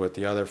basically with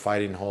the other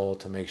fighting hole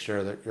to make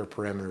sure that your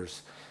perimeter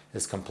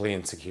is complete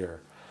and secure.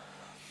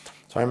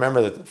 So I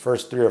remember that the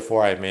first 3 or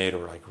 4 I made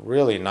were like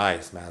really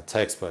nice, man.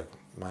 Textbook.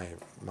 My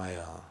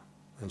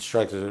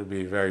instructors would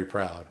be very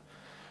proud.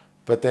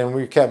 But then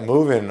we kept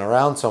moving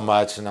around so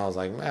much, and I was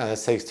like, man,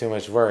 this takes too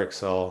much work.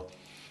 So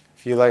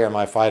if you look at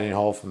my fighting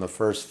hole from the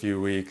first few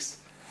weeks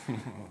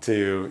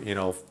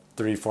to,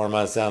 3-4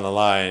 months down the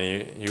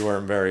line, you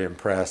weren't very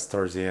impressed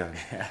towards the end.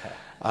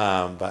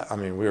 But I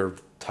mean, we were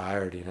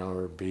tired, we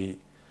were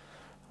beat.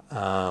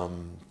 Yeah,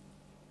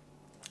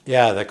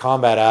 the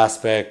combat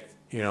aspect,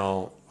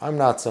 I'm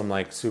not some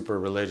like super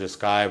religious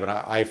guy, but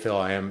I feel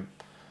I am.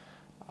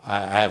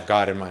 I have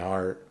God in my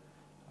heart.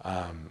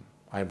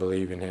 I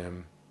believe in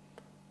Him.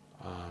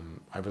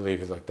 I believe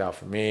He looked out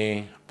for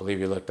me. I believe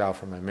He looked out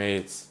for my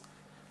mates.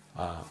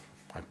 I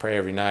pray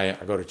every night.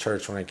 I go to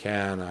church when I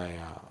can.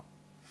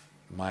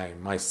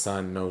 My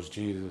son knows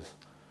Jesus.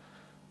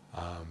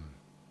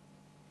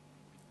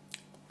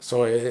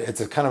 So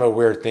it's a kind of a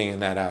weird thing in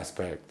that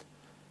aspect,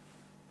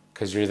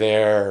 because you're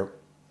there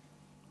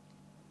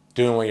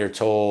doing what you're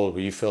told,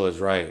 what you feel is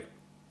right,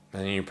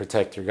 and you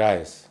protect your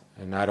guys.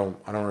 And I don't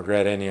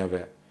regret any of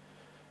it.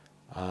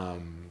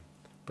 But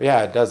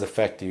yeah, it does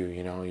affect you.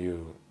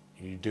 You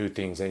do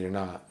things that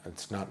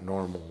it's not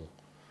normal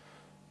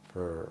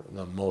for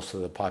most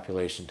of the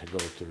population to go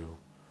through.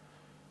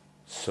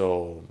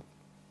 So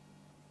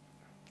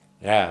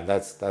yeah,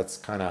 that's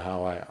kind of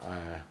how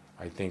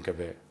I think of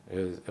it.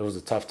 It was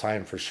a tough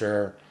time for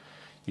sure.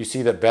 You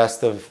see the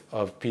best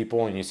of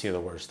people, and you see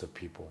the worst of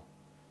people.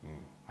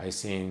 I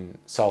seen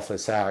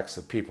selfless acts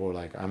of people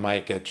like, I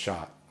might get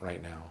shot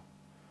right now,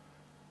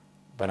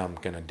 but I'm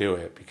gonna do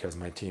it because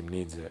my team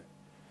needs it.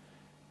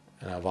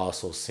 And I've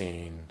also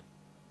seen,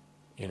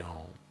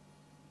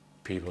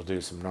 people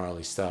do some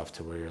gnarly stuff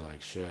to where you're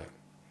like, shit,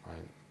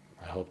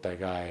 I hope that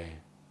guy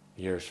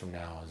years from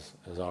now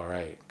is all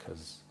right,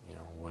 because,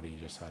 what he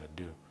just had to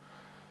do.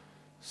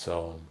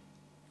 So,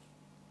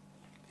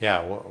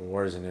 yeah,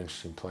 war is an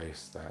interesting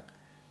place that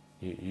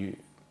you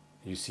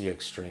see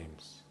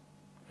extremes.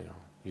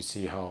 You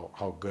see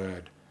how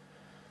good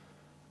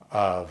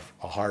of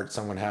a heart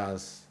someone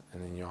has,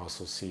 and then you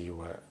also see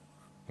what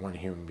one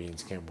human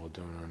being's capable of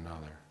doing to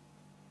another.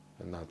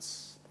 And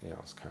that's,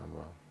 it's kind of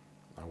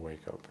a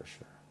wake up for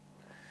sure.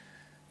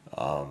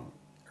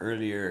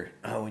 Earlier,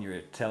 when you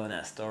were telling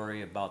that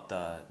story about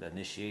the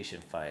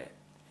initiation fight,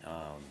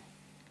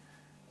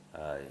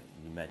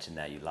 you mentioned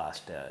that you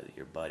lost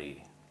your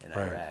buddy in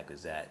Iraq. Right.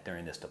 Was that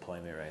during this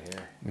deployment right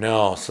here?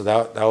 No, so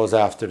that was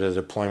after the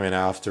deployment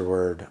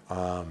afterward.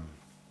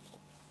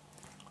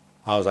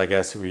 I was, I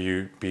guess, would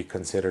you be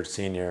considered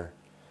senior?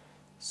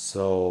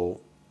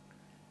 So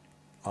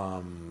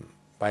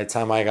by the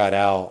time I got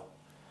out,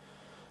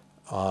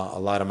 a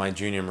lot of my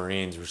junior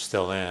Marines were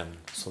still in,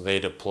 so they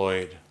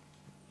deployed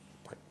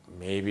like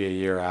maybe a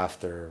year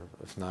after,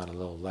 if not a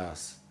little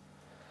less.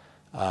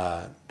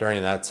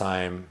 During that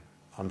time,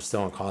 I'm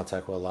still in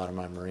contact with a lot of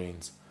my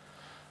Marines.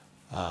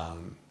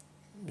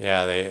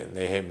 Yeah,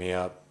 they hit me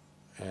up,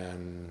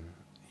 and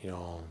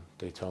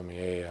they told me,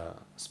 hey,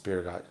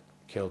 Spear got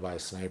killed by a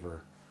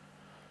sniper,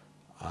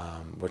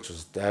 which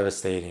was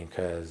devastating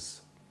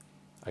because,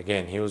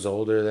 again, he was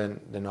older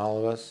than all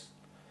of us.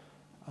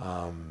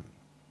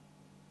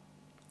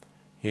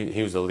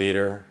 He was a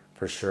leader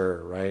for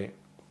sure, right?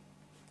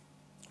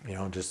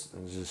 Just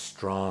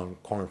strong,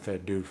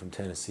 corn-fed dude from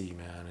Tennessee,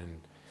 man,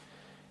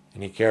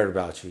 and he cared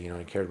about you.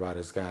 He cared about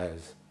his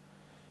guys,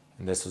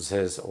 and this was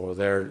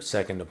their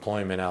second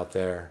deployment out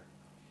there,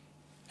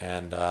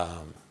 and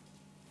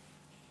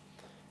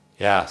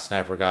yeah,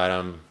 sniper got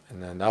him,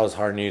 and then that was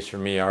hard news for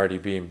me, already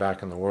being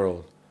back in the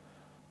world.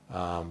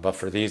 But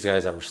for these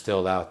guys that were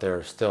still out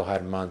there, still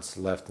had months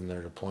left in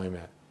their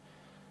deployment,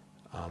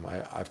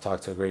 I've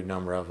talked to a great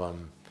number of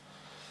them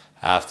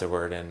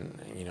afterward, and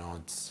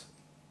it's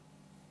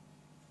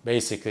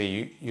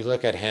basically you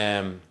look at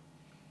him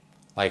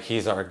like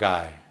he's our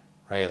guy,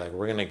 right? Like,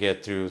 we're gonna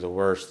get through the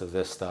worst of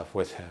this stuff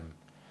with him,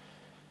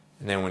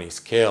 and then when he's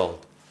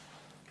killed,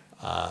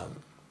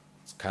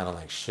 it's kind of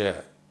like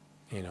shit,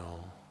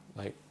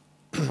 like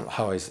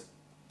how I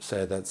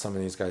said that some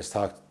of these guys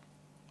talked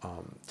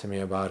to me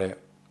about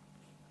it,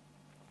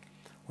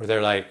 where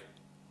they're like,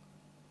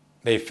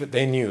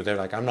 they knew, they're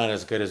like, I'm not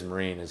as good as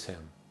Marine as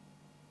him,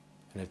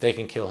 and if they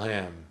can kill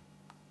him,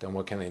 then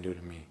what can they do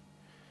to me?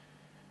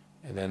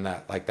 And then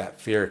that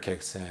fear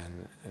kicks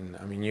in, and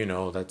I mean,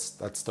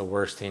 that's the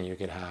worst thing you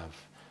could have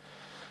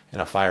in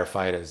a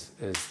firefight is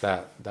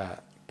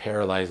that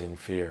paralyzing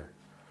fear,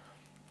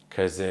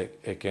 because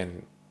it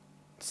can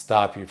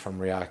stop you from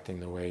reacting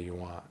the way you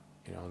want,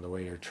 the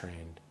way you're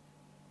trained.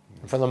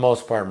 And for the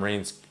most part,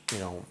 Marines,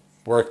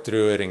 work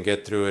through it and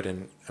get through it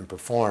and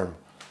perform.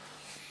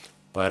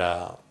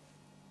 But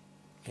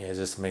it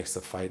just makes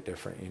the fight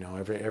different.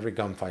 Every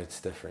gunfight's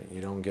different.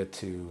 You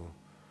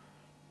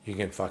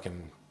can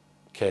fucking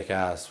kick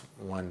ass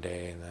one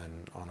day, and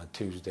then on a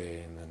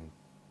Tuesday, and then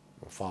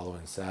the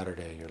following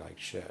Saturday, you're like,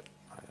 shit,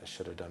 I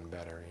should have done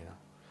better,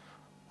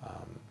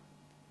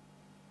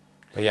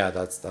 But yeah,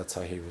 that's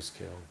how he was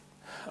killed.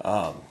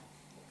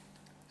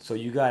 So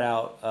you got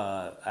out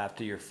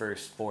after your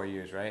first 4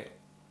 years, right?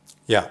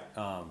 Yeah.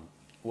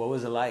 What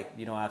was it like,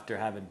 after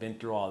having been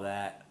through all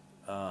that?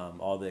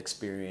 all the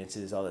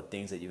experiences, all the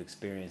things that you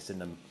experienced in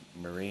the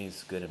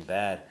Marines, good and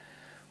bad.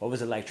 What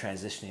was it like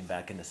transitioning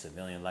back into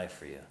civilian life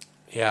for you?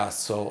 Yeah,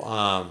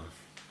 so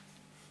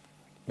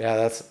yeah,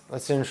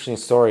 that's an interesting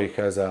story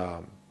because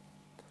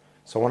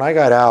so when I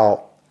got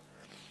out,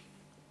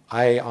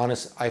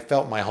 I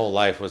felt my whole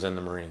life was in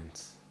the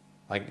Marines.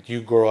 Like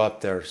you grow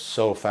up there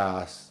so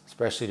fast,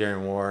 especially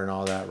during war and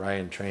all that, right?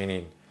 And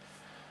training,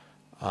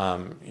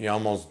 you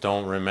almost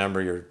don't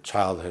remember your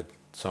childhood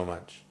so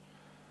much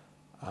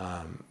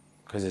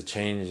because it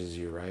changes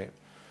you, right?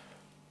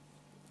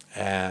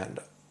 And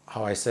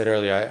how I said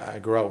earlier, I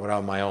grew up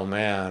without my old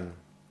man,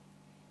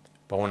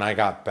 but when I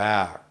got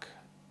back,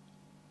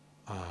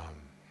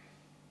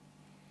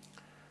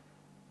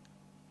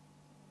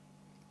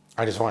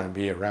 I just wanted to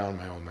be around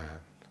my old man.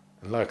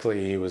 And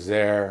luckily he was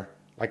there.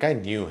 Like I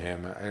knew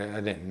him. I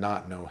did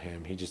not know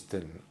him. He just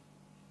didn't,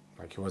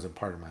 like he wasn't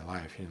part of my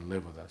life. He didn't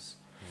live with us.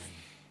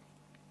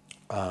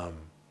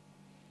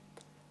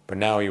 But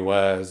now he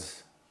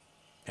was.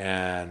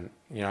 And,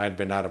 you know, I'd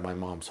been out of my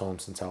mom's home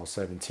since I was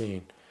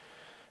 17.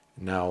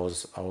 Now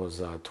I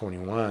was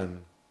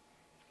 21.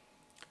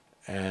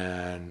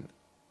 And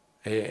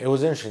it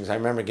was interesting because I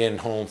remember getting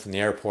home from the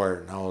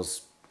airport and I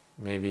was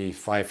maybe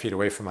 5 feet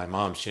away from my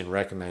mom. She didn't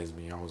recognize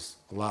me. I was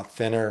a lot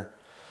thinner.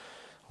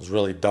 It was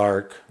really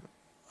dark.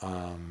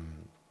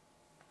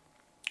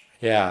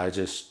 Yeah, and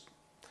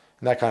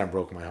that kind of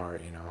broke my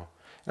heart, you know.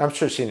 And I'm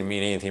sure she didn't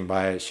mean anything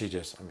by it.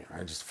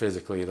 I just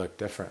physically looked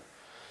different.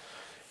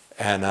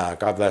 And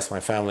God bless my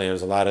family. There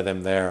was a lot of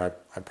them there.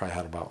 I probably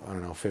had about, I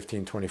don't know,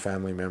 15, 20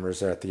 family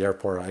members there at the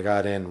airport. I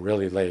got in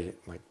really late,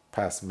 like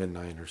past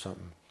midnight or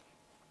something.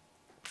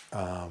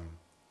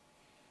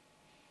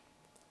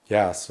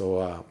 Yeah,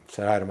 so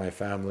said hi to my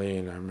family,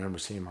 and I remember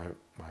seeing my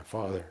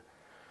father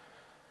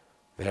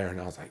there,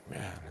 and I was like,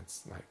 man,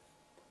 it's like,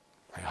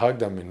 I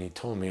hugged him, and he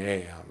told me,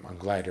 hey, I'm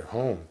glad you're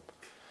home.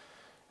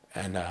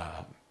 And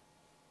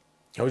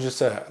it was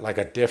just like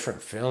a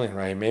different feeling,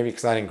 right? Maybe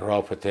because I didn't grow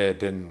up with it,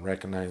 didn't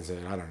recognize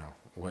it. I don't know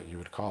what you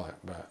would call it,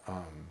 but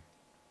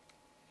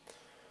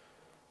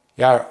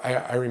yeah,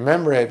 I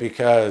remember it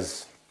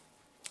because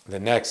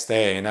the next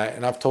day, and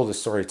I've told this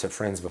story to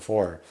friends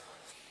before.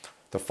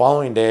 The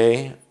following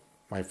day,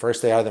 my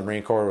first day out of the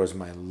Marine Corps was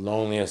my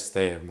loneliest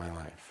day of my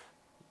life.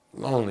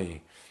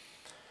 Lonely.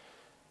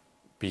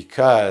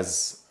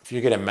 Because if you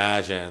could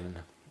imagine,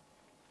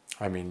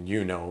 I mean,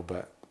 you know,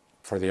 but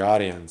for the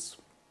audience,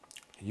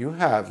 you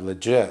have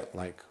legit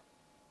like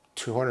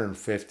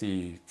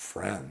 250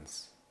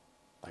 friends,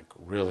 like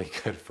really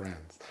good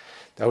friends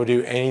that would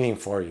do anything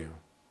for you,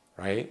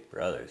 right?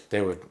 Brothers.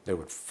 They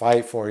would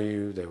fight for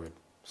you. They would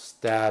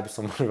stab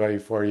somebody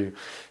for you,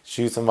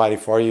 shoot somebody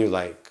for you,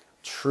 like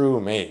true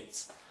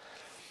mates.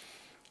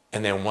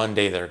 And then one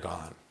day they're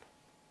gone.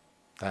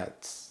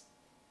 That's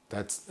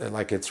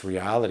like it's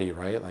reality,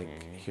 right? Like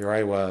here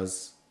I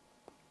was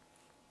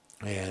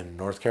in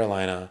North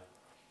Carolina,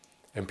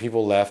 and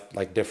people left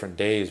like different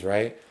days,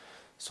 right?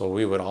 So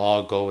we would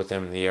all go with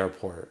them to the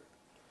airport.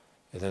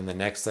 And then the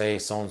next day,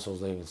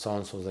 so-and-so's leaving,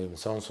 so-and-so's leaving,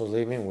 so-and-so's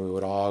leaving. We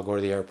would all go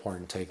to the airport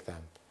and take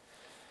them.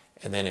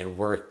 And then it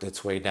worked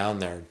its way down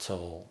there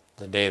until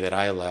the day that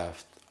I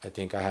left. I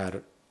think I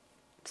had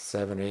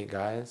 7, 8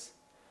 guys.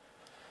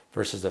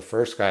 Versus the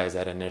first guys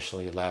that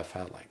initially left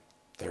had like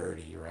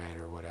 30, right,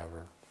 or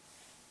whatever.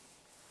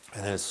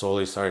 And then it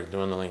slowly started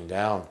dwindling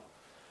down.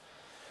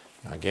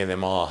 I gave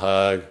them all a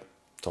hug,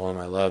 told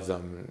them I loved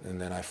them,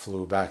 and then I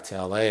flew back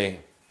to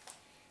LA.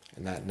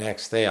 And that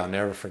next day, I'll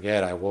never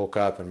forget, I woke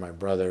up in my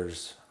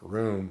brother's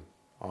room.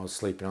 I was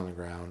sleeping on the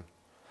ground.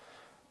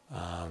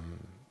 There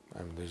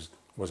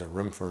wasn't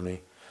room for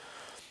me.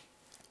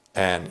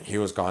 And he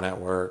was gone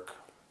at work.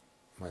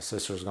 My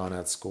sister's gone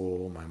at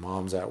school. My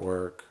mom's at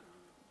work.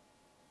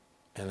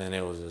 And then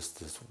it was just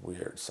this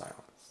weird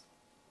silence.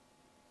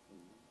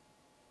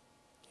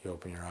 You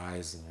open your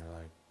eyes and you're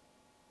like,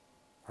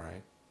 all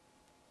right,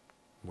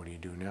 what do you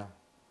do now?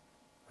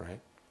 Right?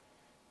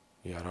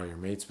 You had all your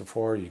mates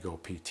before, you go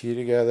PT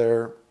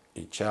together,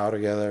 eat chow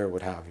together,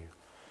 what have you.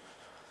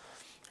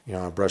 You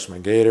know, I brush my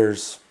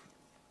gaiters,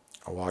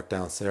 I walk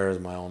downstairs,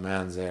 my old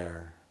man's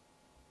there,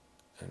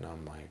 and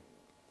I'm like,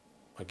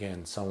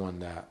 again, someone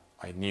that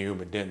I knew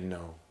but didn't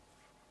know.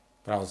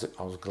 But I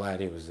was glad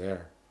he was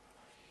there.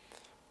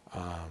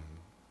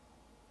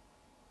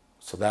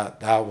 So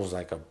that was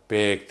like a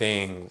big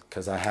thing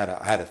because I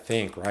had to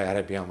think, right? I had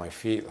to be on my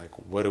feet. Like,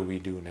 what do we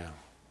do now?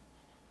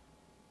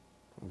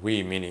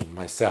 We, meaning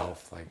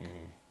myself. Like, it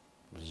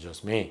was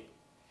just me.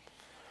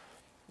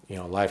 You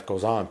know, life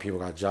goes on. People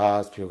got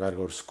jobs. People got to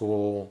go to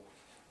school.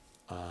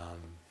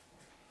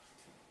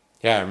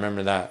 Yeah, I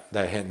remember that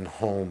hitting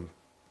home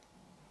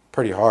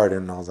pretty hard.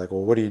 And I was like,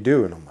 well, what do you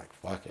do? And I'm like,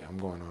 fuck it. I'm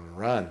going on a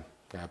run.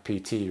 Got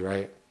PT,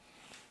 right?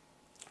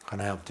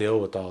 Kind of help deal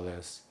with all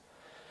this.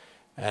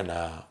 And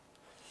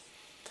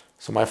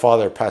so my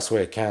father passed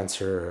away of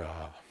cancer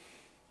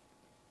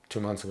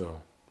 2 months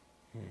ago.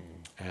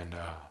 And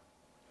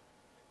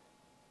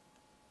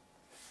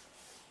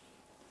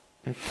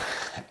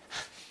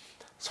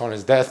so on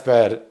his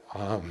deathbed,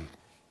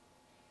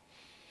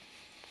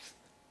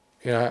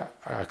 I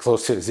got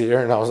close to his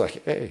ear and I was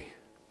like, hey,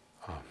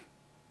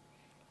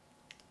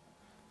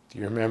 do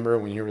you remember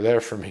when you were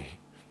there for me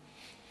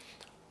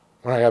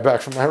when I got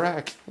back from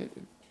Iraq?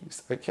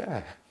 He's like,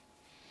 yeah.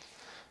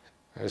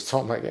 I just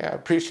told him, like, yeah, I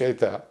appreciate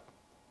that.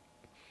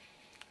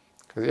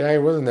 Because, yeah, he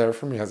wasn't there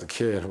for me as a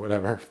kid or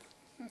whatever.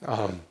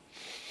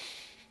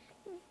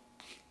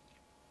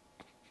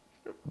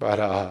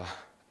 But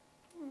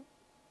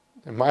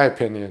in my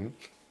opinion,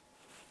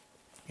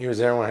 he was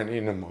there when I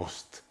needed him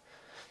most.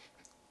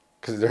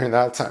 Because during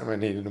that time, I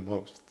needed him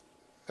most.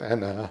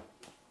 And,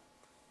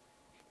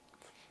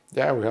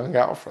 yeah, we hung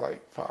out for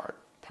like,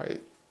 probably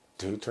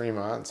 2-3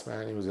 months,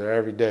 man. He was there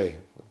every day.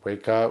 We'd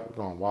wake up, we'd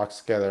go on walks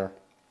together.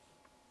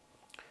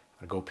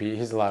 I'd go pee.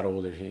 He's a lot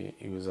older. He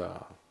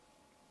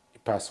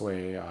passed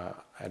away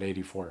at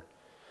 84.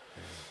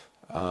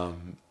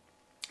 And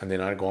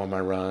then I'd go on my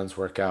runs,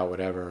 work out,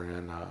 whatever.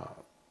 And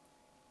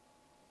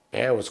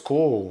yeah, it was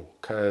cool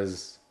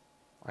because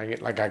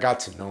I got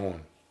to know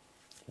him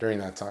during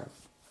that time.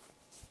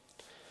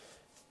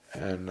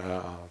 And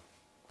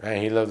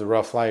man, he lived a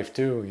rough life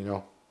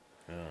too,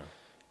 Yeah.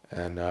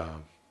 And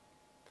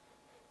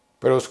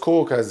but it was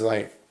cool because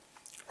like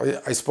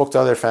I spoke to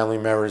other family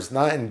members,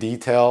 not in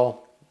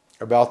detail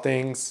about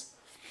things,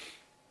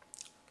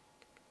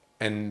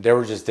 and they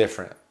were just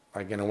different.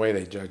 Like in a way,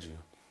 they judge you.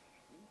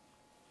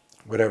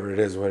 Whatever it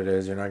is, what it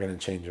is, you're not going to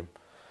change them.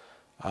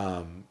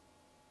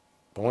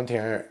 But one thing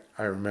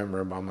I remember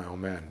about my old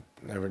man,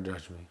 never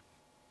judged me.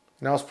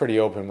 And I was pretty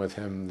open with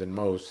him than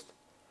most.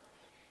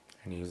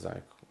 And he's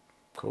like,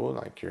 cool,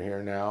 like you're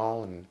here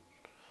now and,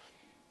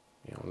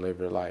 live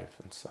your life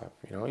and stuff.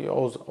 You're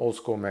old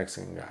school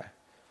Mexican guy.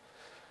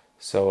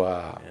 So,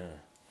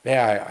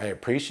 yeah, I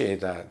appreciate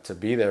that to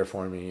be there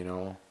for me,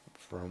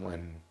 from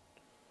when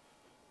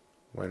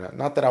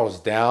not that I was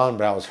down,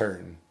 but I was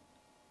hurting.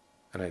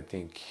 And I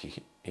think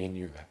he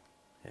knew that.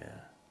 Yeah.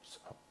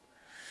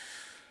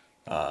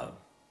 So,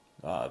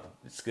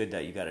 it's good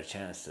that you got a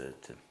chance to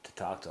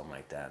talk to him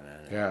like that, man.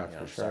 And, Yeah, for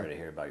I'm sure. sorry to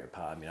hear about your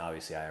pop. I mean,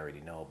 obviously, I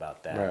already know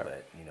about that, Right.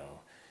 but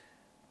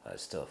it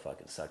still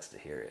fucking sucks to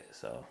hear it.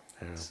 So,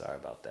 sorry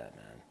about that,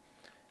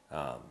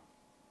 man.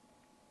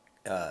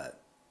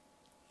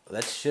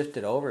 Let's shift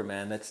it over,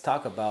 man. Let's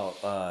talk about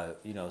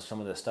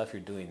some of the stuff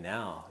you're doing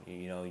now.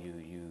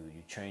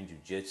 You train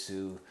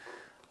jiu-jitsu.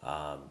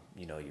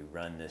 You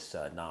run this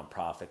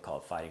nonprofit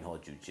called Fighting Hole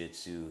Jiu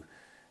Jitsu.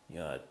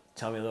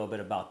 Tell me a little bit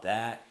about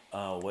that,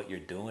 what you're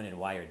doing and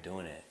why you're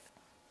doing it.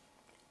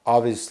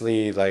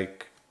 Obviously,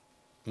 like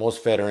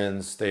most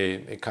veterans,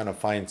 they kind of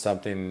find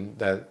something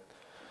that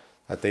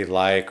they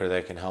like or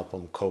that can help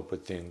them cope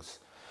with things.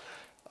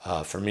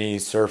 For me,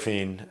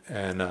 surfing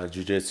and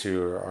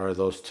jiu-jitsu are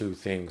those two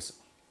things.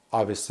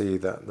 Obviously,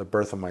 the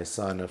birth of my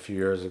son a few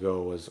years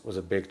ago was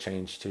a big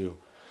change too.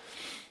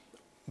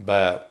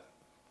 But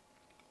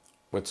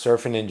with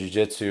surfing and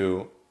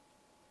jiu-jitsu,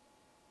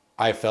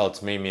 I felt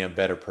it's made me a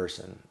better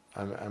person.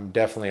 I'm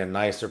definitely a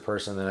nicer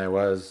person than I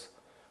was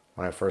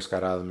when I first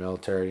got out of the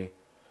military.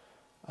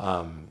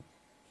 I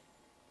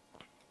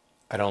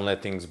don't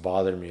let things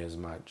bother me as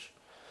much.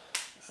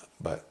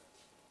 But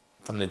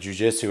from the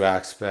jiu-jitsu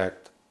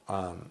aspect,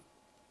 I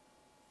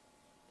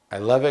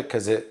love it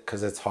because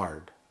it's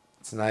hard.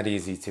 It's not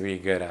easy to be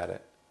good at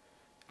it.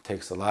 It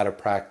takes a lot of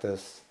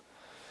practice.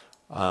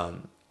 A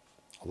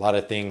lot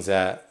of things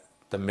that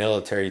the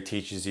military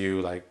teaches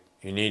you, like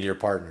you need your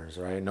partners,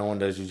 right? No one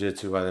does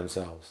jiu-jitsu by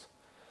themselves.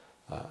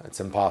 It's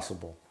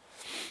impossible.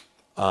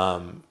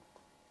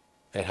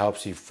 It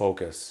helps you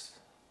focus,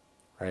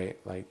 right?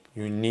 Like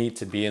you need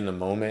to be in the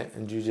moment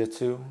in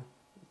jiu-jitsu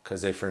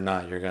because if you're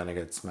not, you're going to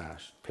get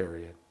smashed,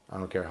 period. I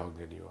don't care how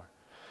good you are.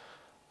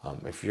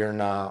 If you're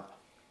not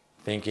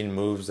thinking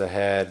moves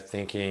ahead,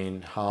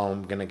 thinking how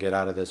I'm going to get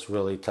out of this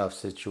really tough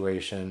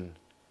situation,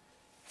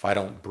 if I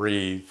don't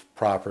breathe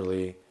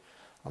properly,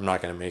 I'm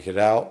not going to make it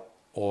out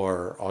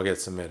or I'll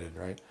get submitted,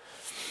 right?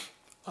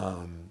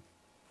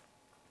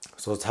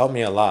 So it's helped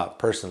me a lot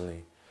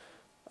personally.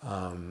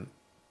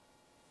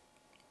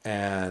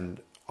 And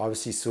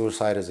obviously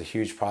suicide is a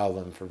huge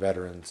problem for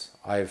veterans.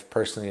 I've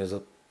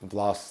personally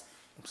lost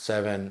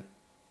 7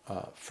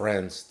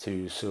 friends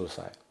to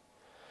suicide.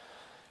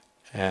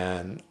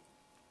 And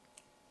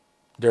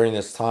during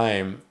this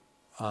time,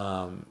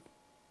 my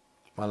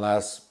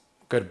last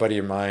good buddy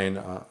of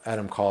mine,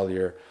 Adam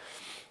Collier,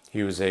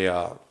 he was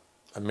a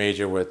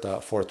major with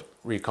 4th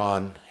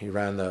Recon. He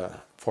ran the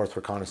 4th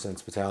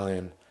Reconnaissance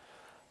Battalion.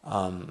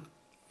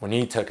 When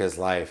he took his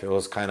life, it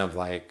was kind of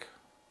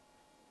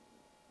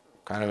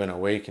an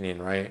awakening,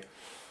 right?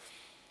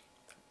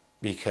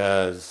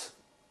 Because,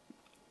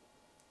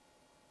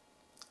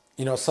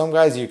 some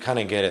guys you kind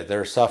of get it.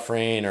 They're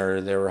suffering or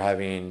they were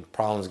having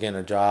problems getting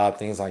a job,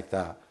 things like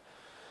that.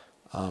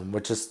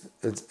 Which is,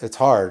 it's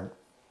hard.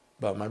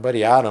 But my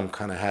buddy Adam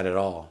kind of had it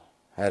all,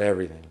 had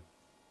everything.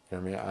 You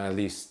know what I mean? At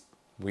least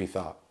we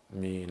thought,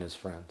 me and his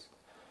friends.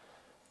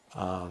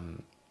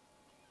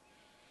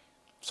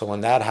 So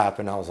when that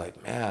happened, I was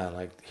like, man,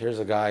 like here's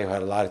a guy who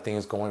had a lot of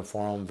things going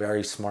for him,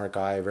 very smart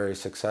guy, very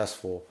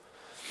successful.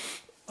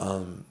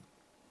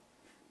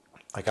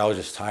 like I was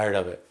just tired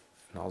of it.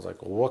 And I was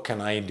like, well, what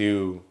can I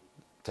do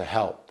to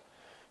help?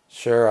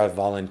 Sure, I've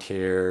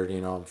volunteered,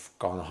 you know, I've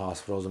gone to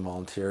hospitals and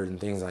volunteered and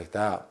things like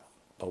that.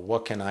 But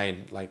what can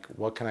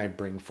I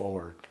bring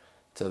forward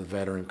to the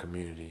veteran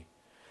community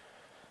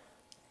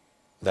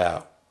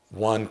that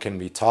one can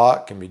be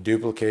taught, can be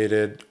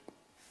duplicated,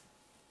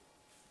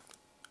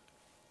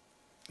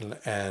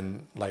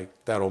 and like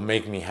that'll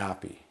make me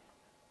happy,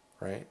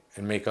 right?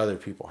 And make other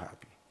people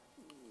happy.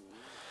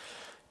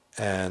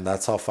 And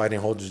that's how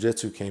Fighting Hole Jiu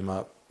Jitsu came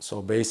up.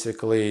 So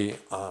basically,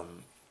 for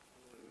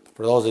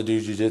those that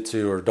do Jiu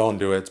Jitsu or don't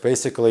do it, it's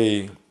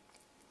basically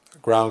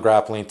ground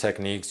grappling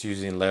techniques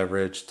using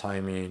leverage,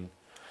 timing,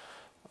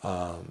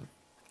 and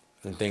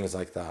things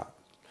like that.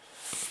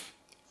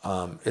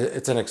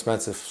 It's an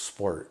expensive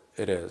sport.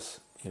 It is.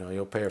 You know,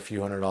 you'll pay a few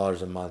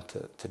 $100s a month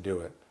to do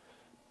it.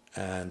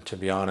 And to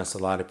be honest, a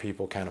lot of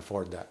people can't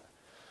afford that.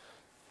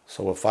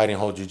 So what Fighting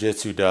Hole Jiu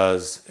Jitsu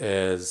does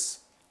is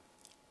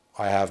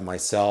I have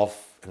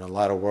myself and a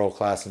lot of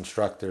world-class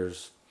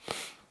instructors,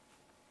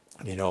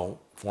 you know,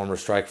 former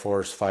Strike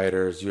Force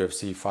fighters,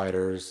 UFC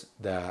fighters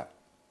that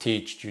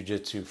teach Jiu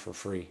Jitsu for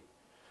free.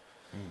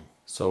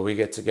 So we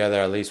get together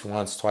at least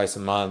once, twice a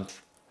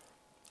month,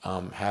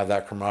 have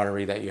that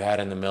camaraderie that you had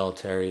in the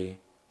military,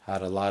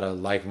 had a lot of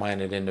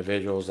like-minded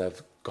individuals that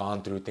have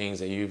gone through things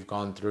that you've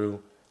gone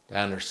through,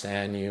 that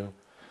understand you,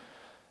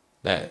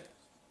 that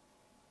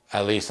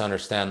at least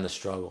understand the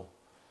struggle.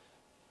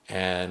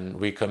 And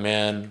we come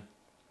in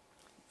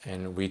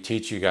and we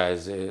teach you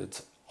guys.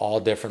 It's all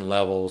different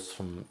levels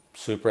from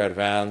super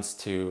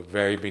advanced to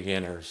very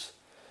beginners.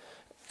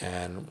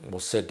 And we'll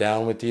sit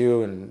down with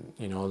you, and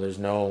you know, there's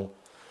nothing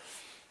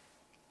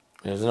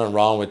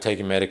wrong with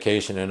taking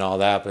medication and all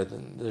that, but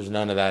there's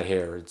none of that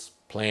here. It's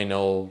plain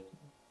old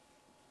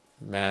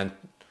man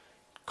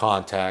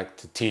contact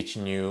to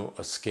teaching you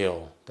a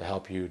skill to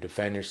help you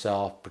defend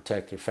yourself,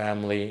 protect your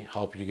family,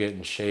 help you get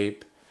in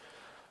shape.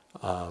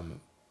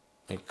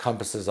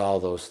 Encompasses all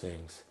those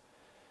things.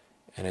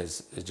 And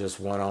it's just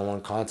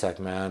one-on-one contact,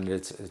 man.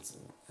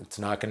 It's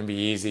not going to be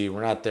easy.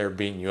 We're not there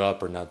beating you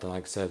up or nothing.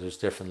 Like I said, there's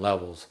different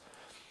levels.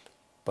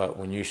 But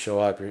when you show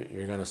up,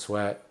 you're going to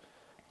sweat.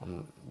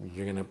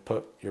 You're going to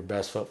put your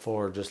best foot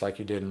forward just like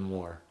you did in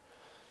war.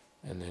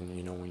 And then,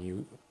 you know,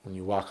 when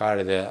you walk out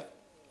of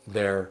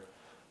there,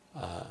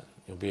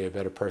 you'll be a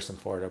better person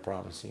for it, I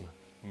promise you.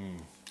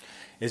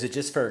 Is it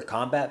just for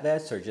combat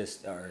vets or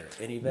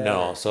any vets?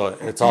 No, so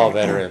it's all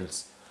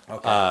veterans.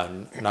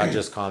 Okay. Not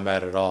just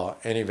combat at all.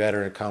 Any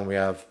veteran come. We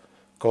have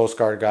Coast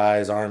Guard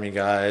guys, Army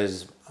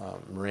guys,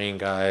 Marine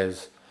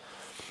guys,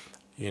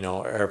 you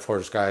know, Air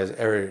Force guys.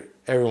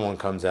 Everyone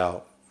comes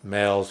out,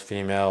 males,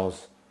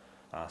 females.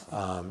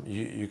 Awesome.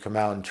 You come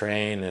out and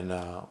train, and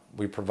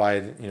we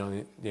provide, you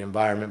know, the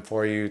environment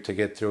for you to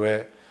get through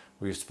it.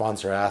 We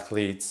sponsor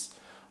athletes.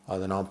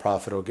 The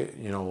nonprofit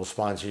will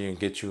sponsor you and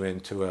get you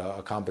into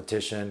a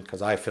competition,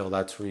 because I feel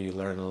that's where you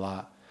learn a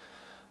lot.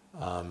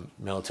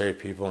 Military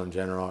people in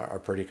general are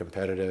pretty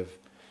competitive,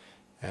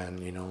 and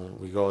you know,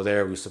 we go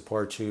there, we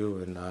support you,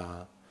 and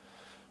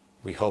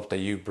we hope that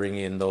you bring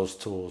in those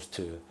tools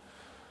to,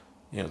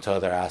 you know, to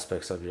other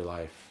aspects of your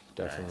life.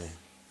 Definitely. Nice.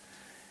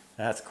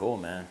 That's cool,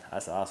 man.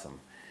 That's awesome.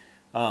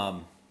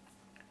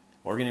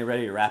 We're getting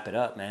ready to wrap it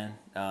up, man.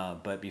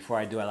 But before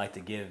I do, I like to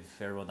give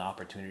everyone the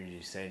opportunity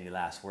to say any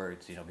last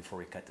words, you know, before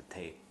we cut the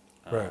tape.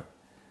 Right.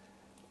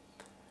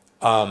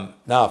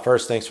 No,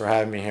 first, thanks for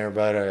having me here,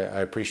 bud.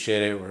 I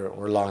appreciate it.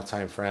 We're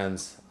longtime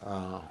friends.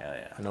 Hell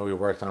yeah. I know we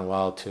worked on a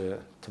while to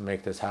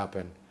make this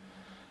happen.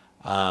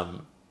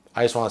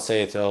 I just want to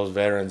say to those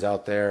veterans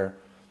out there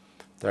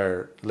that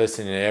are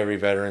listening to every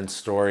veteran's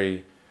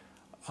story,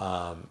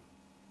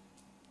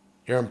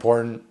 you're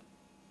important.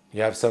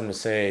 You have something to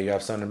say. You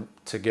have something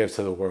to give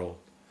to the world.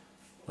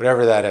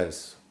 Whatever that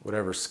is,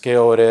 whatever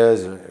skill it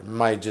is, it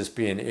might just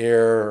be an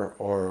ear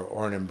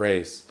or an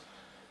embrace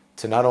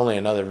to not only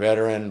another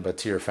veteran, but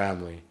to your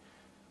family.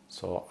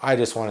 So I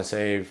just want to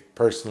say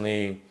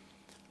personally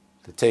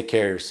to take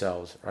care of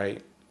yourselves,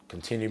 right?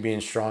 Continue being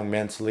strong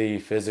mentally,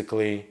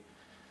 physically.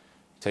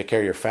 Take care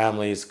of your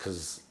families,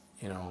 because,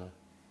 you know,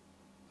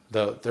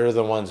 they're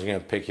the ones who are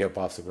going to pick you up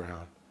off the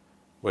ground,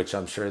 which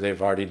I'm sure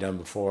they've already done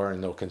before,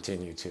 and they'll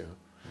continue to,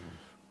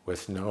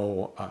 with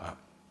no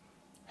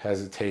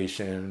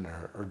hesitation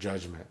or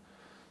judgment.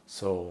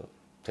 So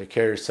take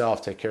care of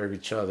yourself, take care of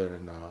each other,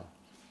 and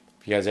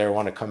if you guys ever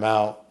want to come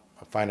out,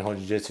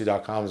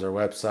 fightingholejujitsu.com is our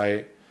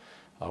website.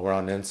 We're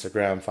on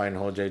Instagram,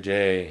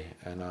 fightingholejj,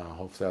 and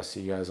hopefully I'll see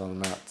you guys on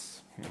the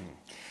mats.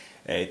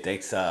 Hey,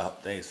 thanks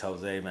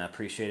Jose, man. I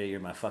appreciate it. You're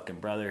my fucking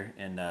brother,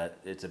 and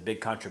it's a big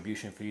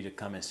contribution for you to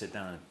come and sit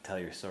down and tell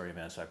your story,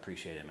 man. So I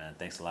appreciate it, man.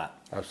 Thanks a lot.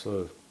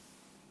 Absolutely.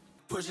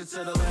 Push it to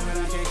the limit,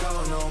 I can't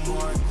go no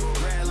more.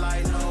 Red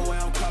light, no way,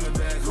 I'm coming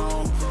back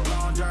home.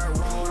 Long dirt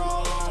road.